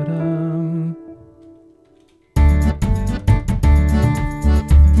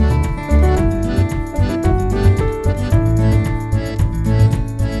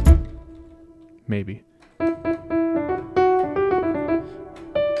 Maybe.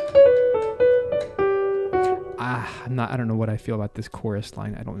 I don't know what I feel about this chorus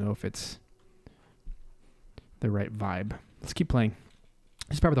line. I don't know if it's the right vibe. Let's keep playing.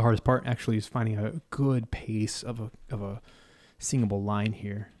 This is probably the hardest part, actually, is finding a good pace of a singable line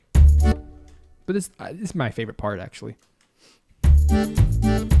here. But this is my favorite part, actually.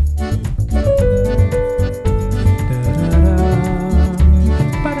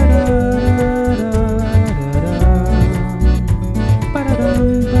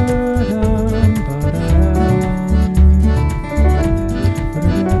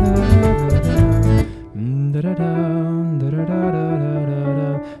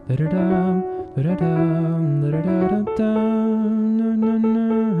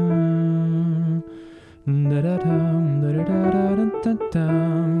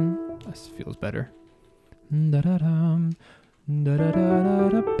 This feels better.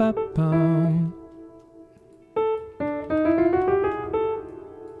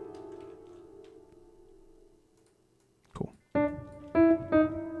 Cool.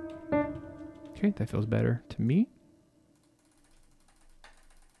 Okay, that feels better to me.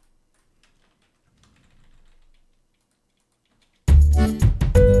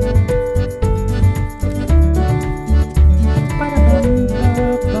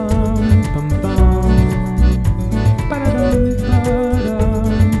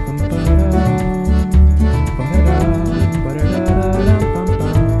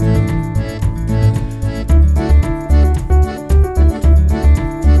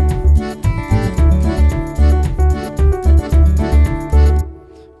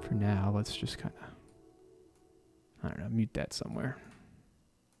 Let's just kind of, I don't know, mute that somewhere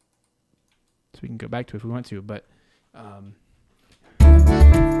so we can go back to it if we want to, but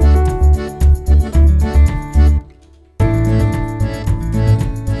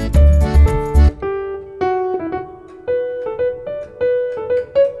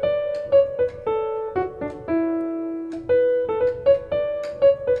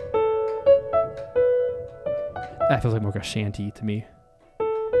that feels like more like a shanty to me.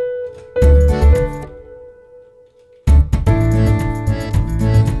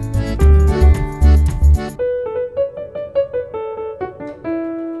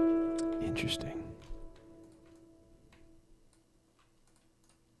 Interesting.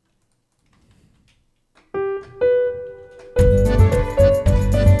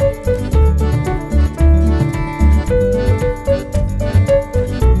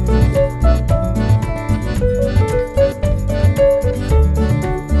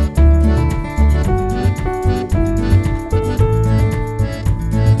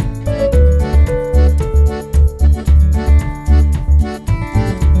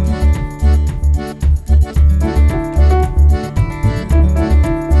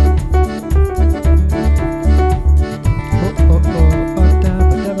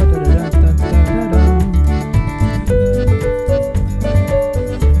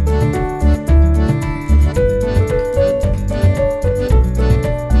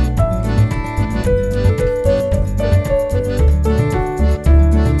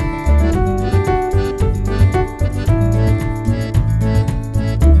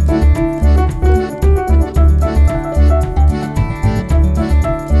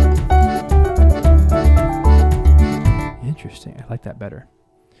 That better.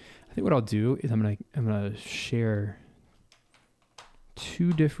 I think what I'll do is I'm gonna share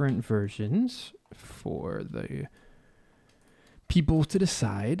 2 different versions for the people to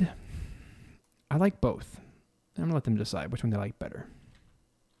decide. I like both. I'm gonna let them decide which one they like better.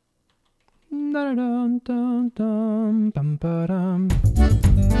 Nothing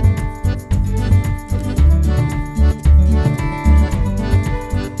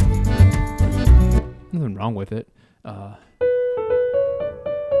wrong with it. It's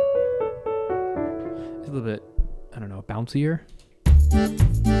a little bit, I don't know, bouncier.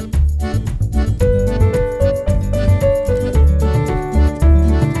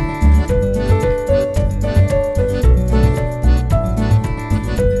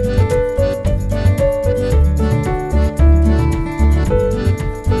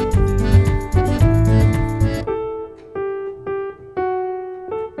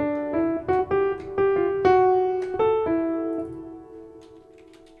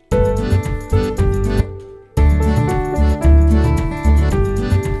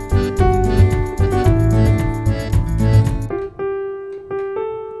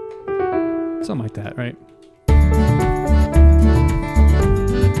 Something like that, right?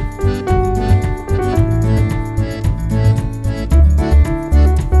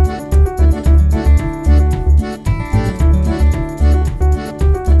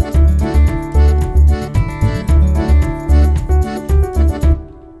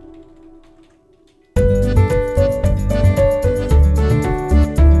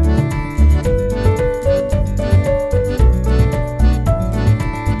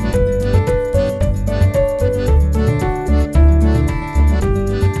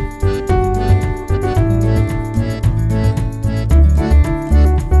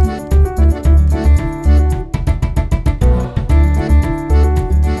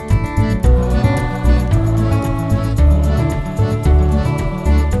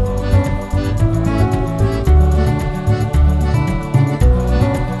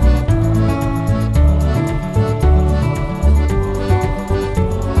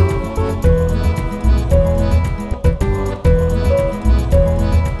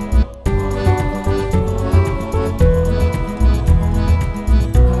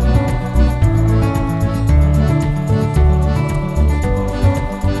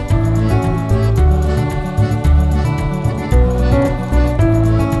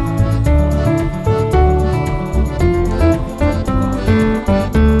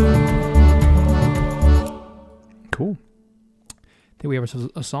 Cool. I think we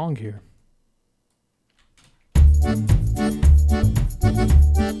have a song here.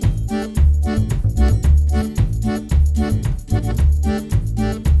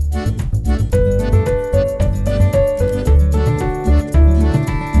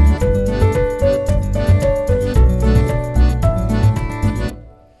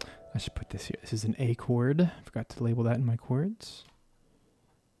 I should put this here. This is an A chord. I forgot to label that in my chords.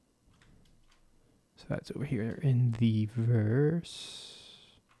 So that's over here in the verse.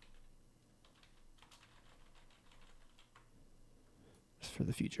 Just for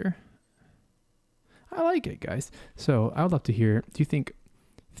the future. I like it, guys. So I would love to hear, do you think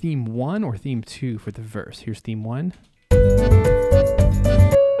theme 1 or theme 2 for the verse? Here's theme 1.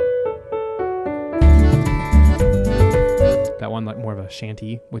 That one like more of a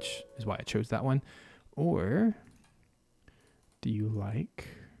shanty, which is why I chose that one. Or do you like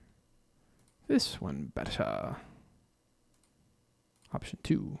this one better? Option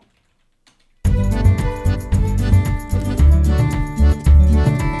 2.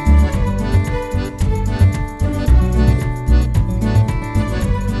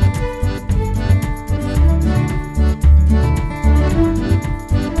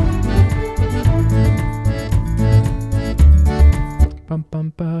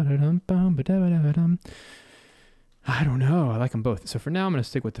 I don't know. I like them both. So for now, I'm going to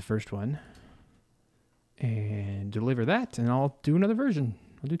stick with the first one and deliver that, and I'll do another version.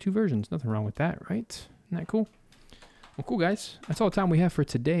 I'll do 2 versions. Nothing wrong with that, right? Isn't that cool? Well, cool, guys. That's all the time we have for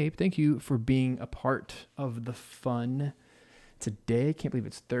today. Thank you for being a part of the fun today. Can't believe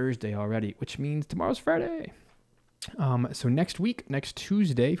it's Thursday already, which means tomorrow's Friday. So next week, next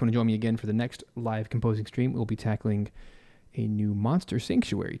Tuesday, if you want to join me again for the next live composing stream, we'll be tackling a new Monster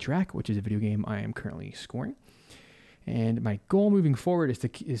Sanctuary track, which is a video game I am currently scoring. And my goal moving forward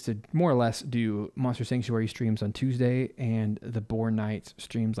is to more or less do Monster Sanctuary streams on Tuesday and the Boar Night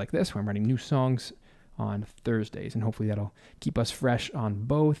streams like this, where I'm writing new songs on Thursdays. And hopefully that'll keep us fresh on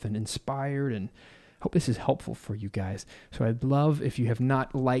both and inspired, and hope this is helpful for you guys. So I'd love, if you have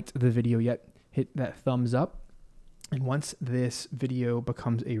not liked the video yet, hit that thumbs up. And once this video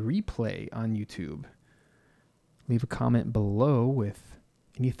becomes a replay on YouTube, leave a comment below with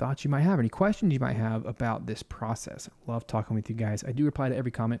any thoughts you might have, any questions you might have about this process. I love talking with you guys. I do reply to every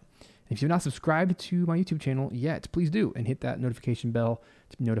comment. And if you've not subscribed to my YouTube channel yet, please do, and hit that notification bell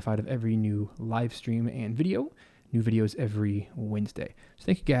to be notified of every new live stream and video. New videos every Wednesday. So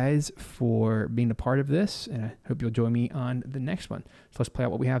thank you guys for being a part of this, and I hope you'll join me on the next one. So let's play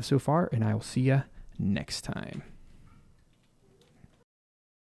out what we have so far, and I will see you next time.